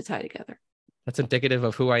doesn't all have to tie together. That's indicative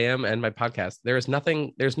of who I am and my podcast. There's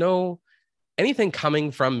no anything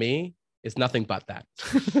coming from me is nothing but that.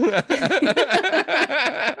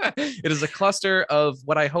 It is a cluster of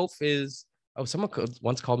what I hope is, someone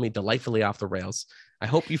once called me delightfully off the rails. I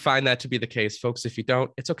hope you find that to be the case, folks. If you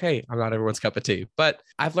don't, it's okay. I'm not everyone's cup of tea, but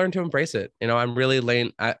I've learned to embrace it. I'm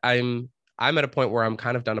really I'm at a point where I'm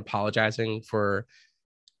kind of done apologizing for,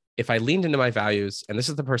 if I leaned into my values and this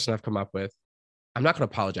is the person I've come up with, I'm not going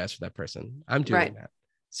to apologize for that person. I'm doing that.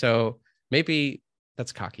 So maybe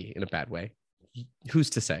that's cocky in a bad way.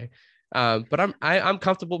 Who's to say? But I'm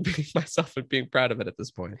comfortable being myself and being proud of it at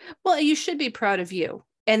this point. Well, you should be proud of you.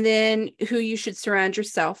 And then who you should surround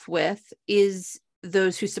yourself with is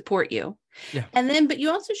those who support you. Yeah. And then, but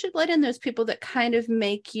you also should let in those people that kind of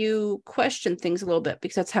make you question things a little bit,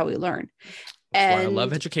 because that's how we learn. That's why I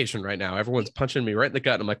love education right now. Everyone's punching me right in the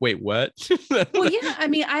gut. And I'm like, wait, what? Well, yeah. I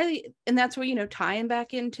mean, and that's where, tying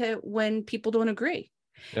back into when people don't agree.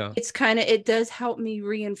 Yeah. It does help me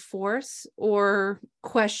reinforce or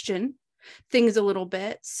question things a little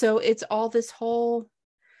bit. So it's all this whole,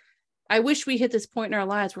 I wish we hit this point in our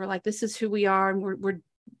lives where like, this is who we are. And we're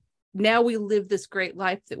now we live this great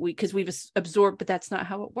life because we've absorbed, but that's not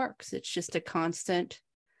how it works. It's just a constant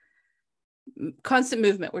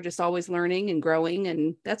movement. We're just always learning and growing,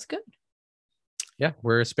 and that's good. Yeah,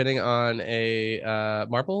 we're spinning on a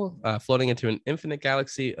marble, floating into an infinite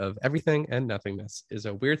galaxy of everything and nothingness. Is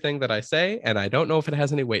a weird thing that I say, and I don't know if it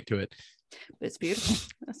has any weight to it. It's beautiful.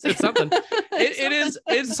 It's something.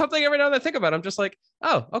 It's something every now and then I think about. I'm just like,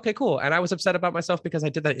 oh, okay, cool. And I was upset about myself because I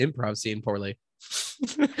did that improv scene poorly.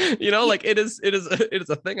 Like it is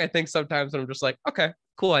a thing. I think sometimes I'm just like, okay,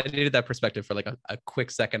 cool. I needed that perspective for like a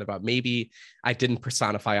quick second about maybe I didn't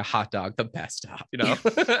personify a hot dog the best.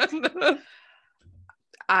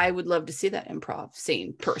 I would love to see that improv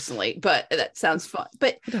scene personally, but that sounds fun.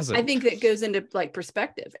 But I think that goes into like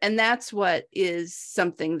perspective. And that's what is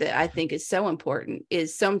something that I think is so important,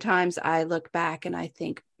 is sometimes I look back and I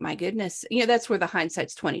think, my goodness, that's where the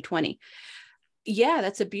hindsight's 2020. Yeah,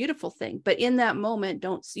 that's a beautiful thing. But in that moment,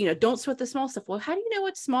 don't sweat the small stuff. Well, how do you know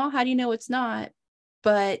it's small? How do you know it's not?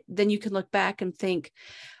 But then you can look back and think,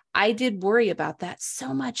 I did worry about that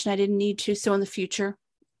so much and I didn't need to. So in the future,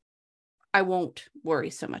 I won't worry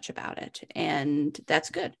so much about it. And that's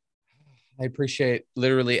good. I appreciate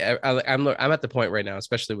literally, I'm at the point right now,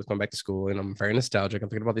 especially with going back to school, and I'm very nostalgic. I'm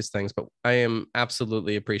thinking about these things, but I am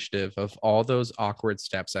absolutely appreciative of all those awkward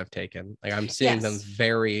steps I've taken. Like I'm seeing them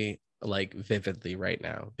very like vividly right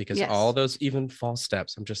now, because all those even false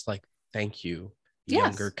steps, I'm just like, thank you,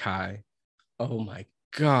 younger Kai. Oh my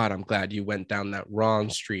God, I'm glad you went down that wrong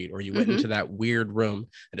street, or you went into that weird room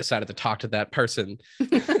and decided to talk to that person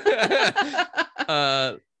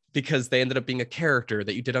because they ended up being a character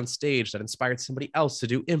that you did on stage that inspired somebody else to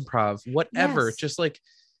do improv, whatever. Yes. Just like,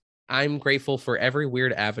 I'm grateful for every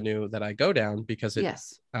weird avenue that I go down, because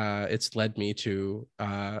it's led me to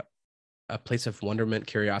a place of wonderment,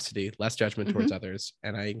 curiosity, less judgment towards others.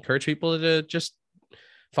 And I encourage people to just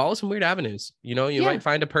follow some weird avenues. You know, you might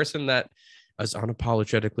find a person that is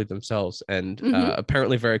unapologetically themselves and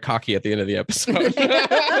apparently very cocky at the end of the episode.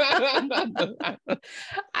 I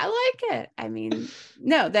like it. I mean,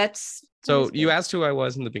 no, that's so you asked who I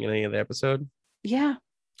was in the beginning of the episode. Yeah,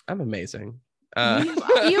 I'm amazing.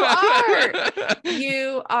 You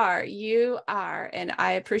are, and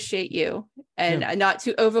I appreciate you, and not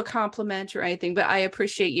to over compliment or anything, but I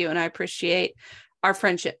appreciate you, and I appreciate our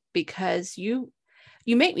friendship, because you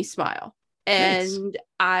make me smile. And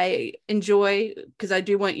I enjoy, because I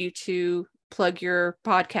do want you to plug your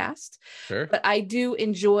podcast. Sure. But I do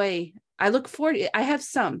enjoy, I look forward to it. I have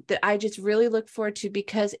some that I just really look forward to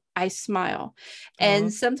because I smile.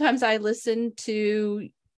 And sometimes I listen to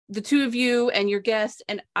the two of you and your guest,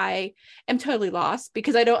 and I am totally lost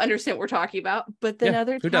because I don't understand what we're talking about. But then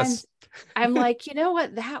other times I'm like, you know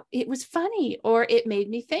what, it was funny, or it made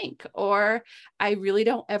me think, or I really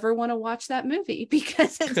don't ever want to watch that movie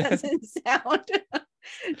because it doesn't sound.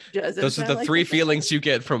 Those are the three feelings you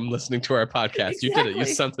get from listening to our podcast. Exactly. You did it. You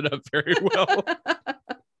summed it up very well.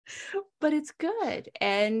 But it's good.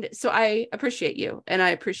 And so I appreciate you, and I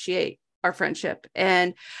appreciate our friendship.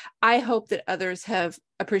 And I hope that others have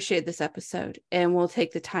appreciated this episode and will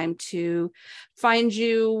take the time to find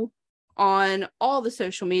you on all the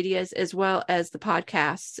social medias, as well as the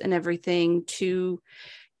podcasts and everything, to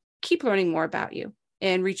keep learning more about you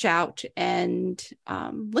and reach out and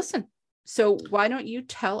listen. So why don't you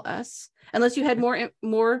tell us, unless you had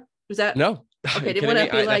more, was that? No. Okay, didn't want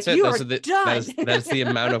to be like, you are done. That is the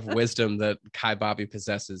amount of wisdom that Kai Bobby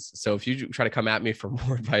possesses. So if you try to come at me for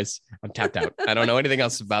more advice, I'm tapped out. I don't know anything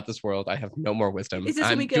else about this world. I have no more wisdom. Is this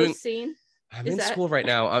when we go scene? I'm in school right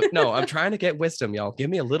now. I'm trying to get wisdom, y'all.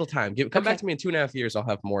 Give me a little time. Come back to me in 2.5 years. I'll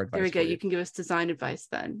have more advice. There we go. You can give us design advice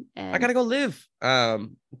then. And... I gotta go live.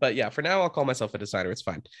 But yeah, for now, I'll call myself a designer. It's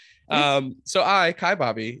fine. So I, Kai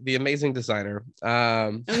Bobby, the amazing designer,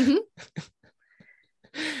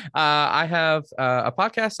 I have a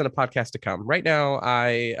podcast and a podcast to come. Right now,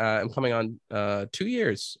 I am coming on 2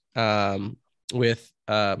 years with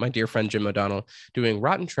my dear friend Jim O'Donnell, doing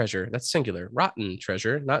Rotten Treasure. That's singular. Rotten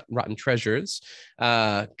Treasure, not Rotten Treasures.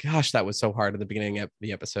 Gosh, that was so hard at the beginning of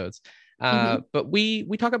the episodes. But we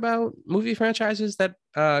talk about movie franchises that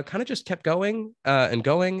kind of just kept going and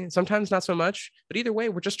going. Sometimes not so much, but either way,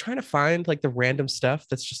 we're just trying to find like the random stuff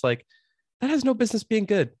that's just like, that has no business being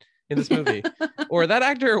good in this movie. Or that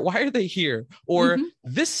actor, why are they here? Or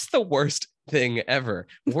this is the worst thing ever.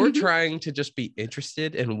 We're trying to just be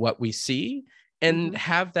interested in what we see and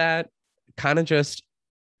have that kind of just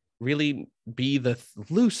really be the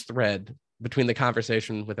loose thread between the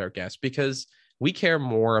conversation with our guests, because we care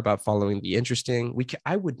more about following the interesting.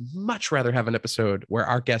 I would much rather have an episode where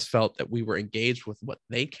our guests felt that we were engaged with what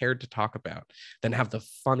they cared to talk about than have the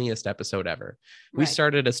funniest episode ever. We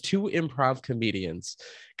started as two improv comedians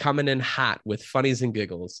coming in hot with funnies and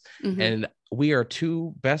giggles. And we are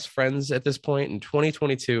two best friends at this point in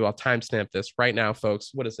 2022. I'll timestamp this right now, folks.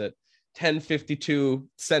 What is it? 10:52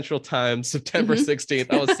 Central Time, September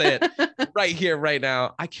 16th. I will say it right here, right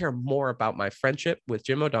now. I care more about my friendship with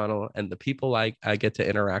Jim O'Donnell and the people I get to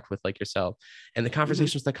interact with, like yourself, and the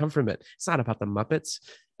conversations that come from it. It's not about the Muppets.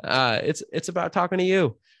 It's about talking to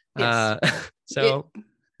you. Yes. Yeah,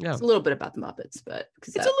 it's a little bit about the Muppets, but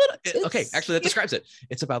it's a little okay. Actually, that describes it.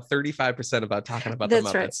 It's about 35% about talking about the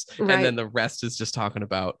Muppets, right. And then the rest is just talking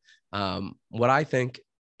about what I think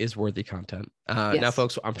is worthy content. Now,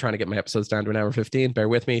 folks, I'm trying to get my episodes down to an hour 15. Bear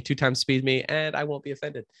with me. 2 times speed me, and I won't be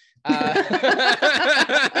offended. I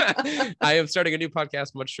am starting a new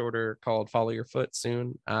podcast, much shorter, called Follow Your Foot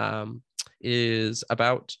soon. Is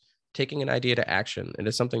about taking an idea to action. It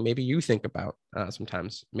is something maybe you think about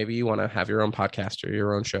sometimes. Maybe you want to have your own podcast or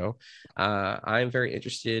your own show. I am very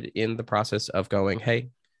interested in the process of going, hey,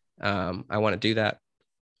 I want to do that.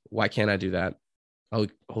 Why can't I do that? Oh,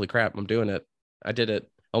 holy crap, I'm doing it. I did it.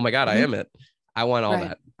 Oh my God, I am it. I want all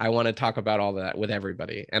that. I want to talk about all that with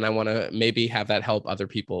everybody. And I want to maybe have that help other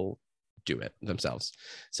people do it themselves.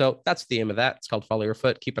 So that's the aim of that. It's called Follow Your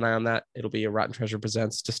Foot. Keep an eye on that. It'll be a Rotten Treasure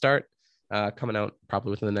Presents to start, coming out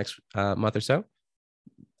probably within the next month or so.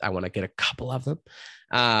 I want to get a couple of them.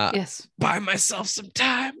 Yes. Buy myself some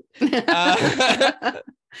time.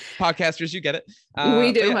 Podcasters, you get it.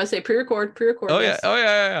 We do. Yeah. I say pre-record. Oh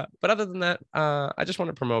yeah. But other than that, I just want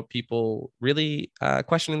to promote people really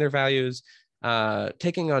questioning their values,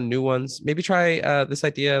 taking on new ones. Maybe try this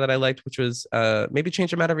idea that I liked, which was maybe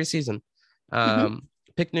change them out every season.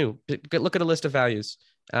 Pick new. Look at a list of values.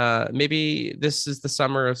 Maybe this is the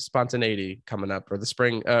summer of spontaneity coming up, or the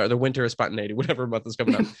spring, or the winter of spontaneity, whatever month is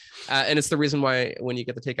coming up. And it's the reason why when you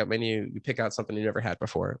get the takeout menu, you pick out something you never had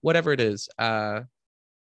before, whatever it is.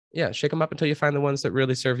 Yeah, shake them up until you find the ones that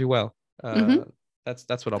really serve you well.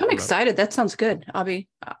 That's what I'm excited. That sounds good. I'll be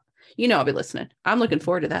listening. I'm looking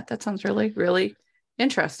forward to that. That sounds really, really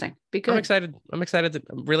interesting. Be good. I'm excited to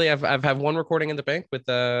really. I've have one recording in the bank with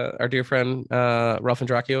our dear friend Ralph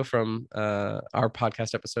Andracchio from our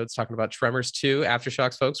podcast episodes talking about Tremors 2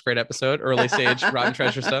 Aftershocks, folks. Great episode, early stage Rotten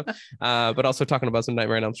Treasure stuff, but also talking about some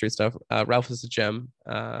Nightmare on Elm Street stuff. Ralph is a gem.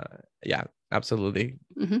 Yeah, absolutely.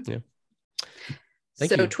 Yeah.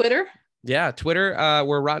 Thank you. Twitter. Yeah, Twitter,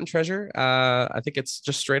 we're Rotten Treasure. I think it's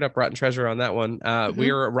just straight up Rotten Treasure on that one.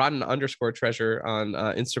 We are Rotten_Treasure on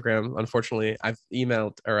Instagram. Unfortunately, I've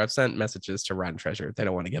sent messages to Rotten Treasure. They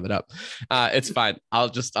don't want to give it up. It's fine. I'll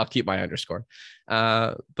keep my underscore.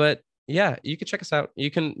 But yeah, you can check us out. You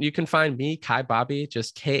can find me, Kai Bobby,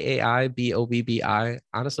 just KAIBOBBI.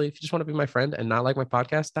 Honestly, if you just want to be my friend and not like my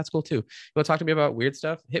podcast, that's cool too. You want to talk to me about weird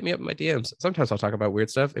stuff? Hit me up in my DMs. Sometimes I'll talk about weird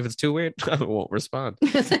stuff. If it's too weird, I won't respond.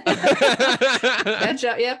 Yep,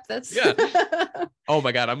 that's yeah. Oh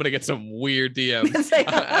my God, I'm gonna get some weird DMs.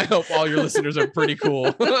 I hope all your listeners are pretty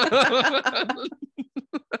cool.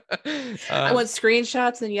 I want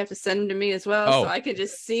screenshots, and you have to send them to me as well, so I can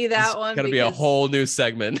just see that one. It's gonna be a whole new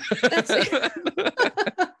segment.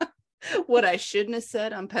 What I shouldn't have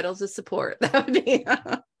said on Petals of Support. That would be.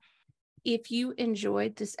 If you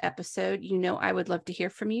enjoyed this episode, I would love to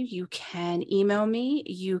hear from you. You can email me.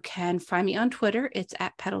 You can find me on Twitter. It's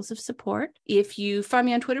at Petals of Support. If you find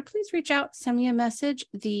me on Twitter, please reach out, send me a message.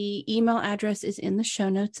 The email address is in the show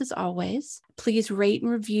notes as always. Please rate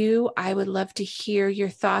and review. I would love to hear your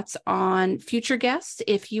thoughts on future guests.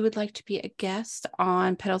 If you would like to be a guest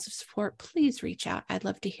on Petals of Support, please reach out. I'd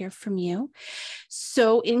love to hear from you.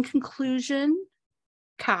 So in conclusion,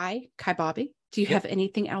 Kai Bobby, do you have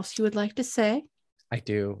anything else you would like to say? I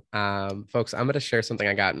do. Folks, I'm going to share something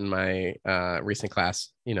I got in my recent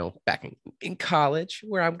class, back in college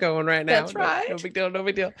where I'm going right now. That's right. No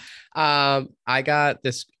big deal. I got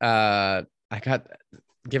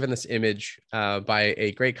given this image by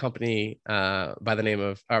a great company by the name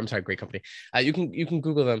of, great company. You can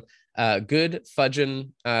Google them. Good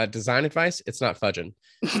Fudgin design advice. It's not fudgin.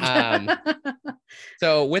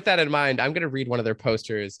 So with that in mind, I'm going to read one of their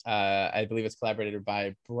posters. I believe it's collaborated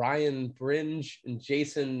by Brian Bringe and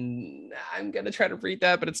Jason. I'm going to try to read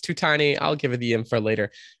that, but it's too tiny. I'll give it the info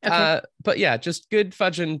later. Okay. But yeah, just good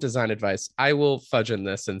fudgin design advice. I will fudgin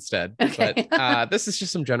this instead. Okay. But this is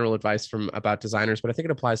just some general advice about designers, but I think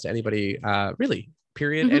it applies to anybody, really,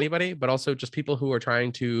 period, anybody, but also just people who are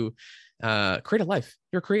trying to create a life.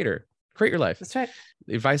 You're a creator. Create your life. That's right.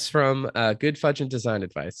 The advice from Good Fudgin Design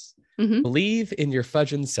Advice. Believe in your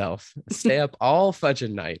fudgin self. Stay up all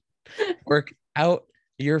fudgin night. Work out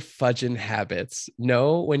your fudgin habits.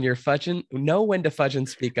 Know when to fudgin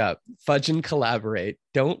speak up. Fudgin collaborate.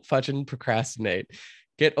 Don't fudgin procrastinate.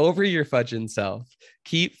 Get over your fudgin self.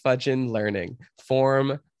 Keep fudgin learning.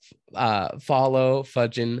 Follow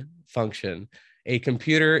fudgin function. A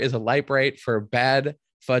computer is a light bright for bad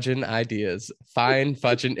fudgin ideas. Find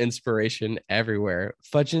fudgin inspiration everywhere.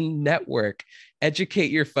 Fudgin network. Educate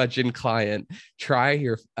your fudgin client.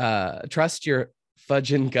 Trust your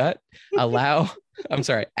fudgin gut.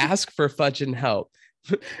 Ask for fudgin help.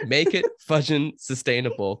 Make it fudgin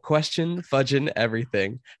sustainable. Question fudgin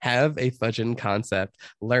everything. Have a fudgin concept.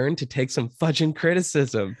 Learn to take some fudgin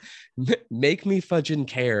criticism. Make me fudgin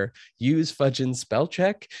care. Use fudgin spell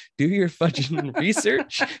check. Do your fudgin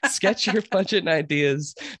research. Sketch your fudgin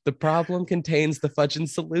ideas. The problem contains the fudgin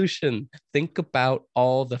solution. Think about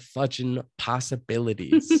all the fudgin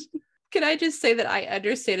possibilities. Can I just say that I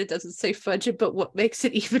understand it doesn't say fudgin, but what makes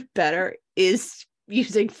it even better is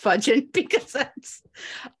using fudgin, because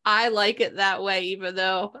I like it that way, even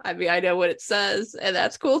though I know what it says, and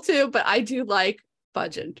that's cool too, but I do like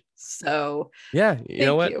fudgin. So yeah, you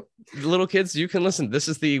know what, little kids, you can listen. This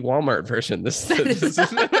is the Walmart version. This is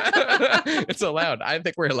it's allowed. I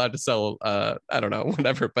think we're allowed to sell I don't know,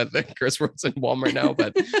 whatever, but the curse words in Walmart now.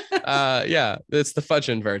 But yeah, it's the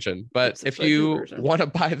fudgin version. But if you want to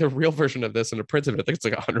buy the real version of this and a print of it, I think it's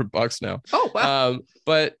like $100 now. Oh wow.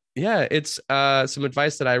 But yeah, it's some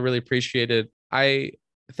advice that I really appreciated. I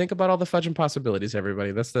think about all the fudging possibilities,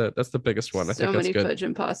 everybody. That's the biggest one. I think that's good. So many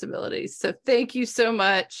fudging possibilities. So thank you so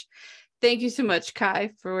much. Thank you so much,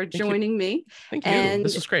 Kai, for joining me. Thank you. And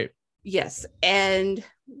this was great. Yes. And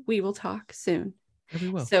we will talk soon. We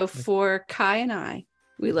will. So for Kai and I,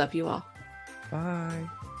 we love you all. Bye.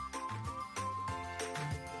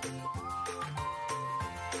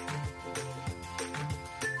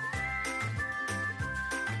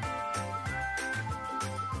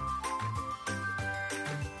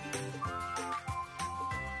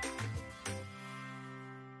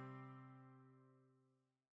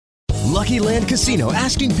 Lucky Land Casino,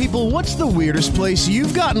 asking people, what's the weirdest place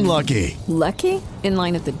you've gotten lucky? Lucky? In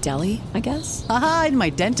line at the deli, I guess? Aha, in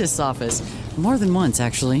my dentist's office. More than once,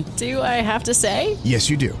 actually. Do I have to say? Yes,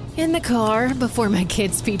 you do. In the car before my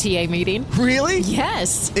kids' PTA meeting. Really?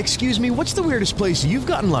 Yes. Excuse me, what's the weirdest place you've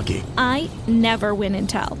gotten lucky? I never win and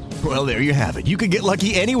tell. Well, there you have it. You can get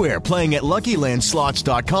lucky anywhere, playing at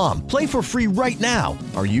LuckyLandSlots.com. Play for free right now.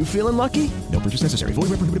 Are you feeling lucky? No purchase necessary. Void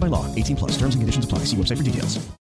where prohibited by law. 18+. Terms and conditions apply. See website for details.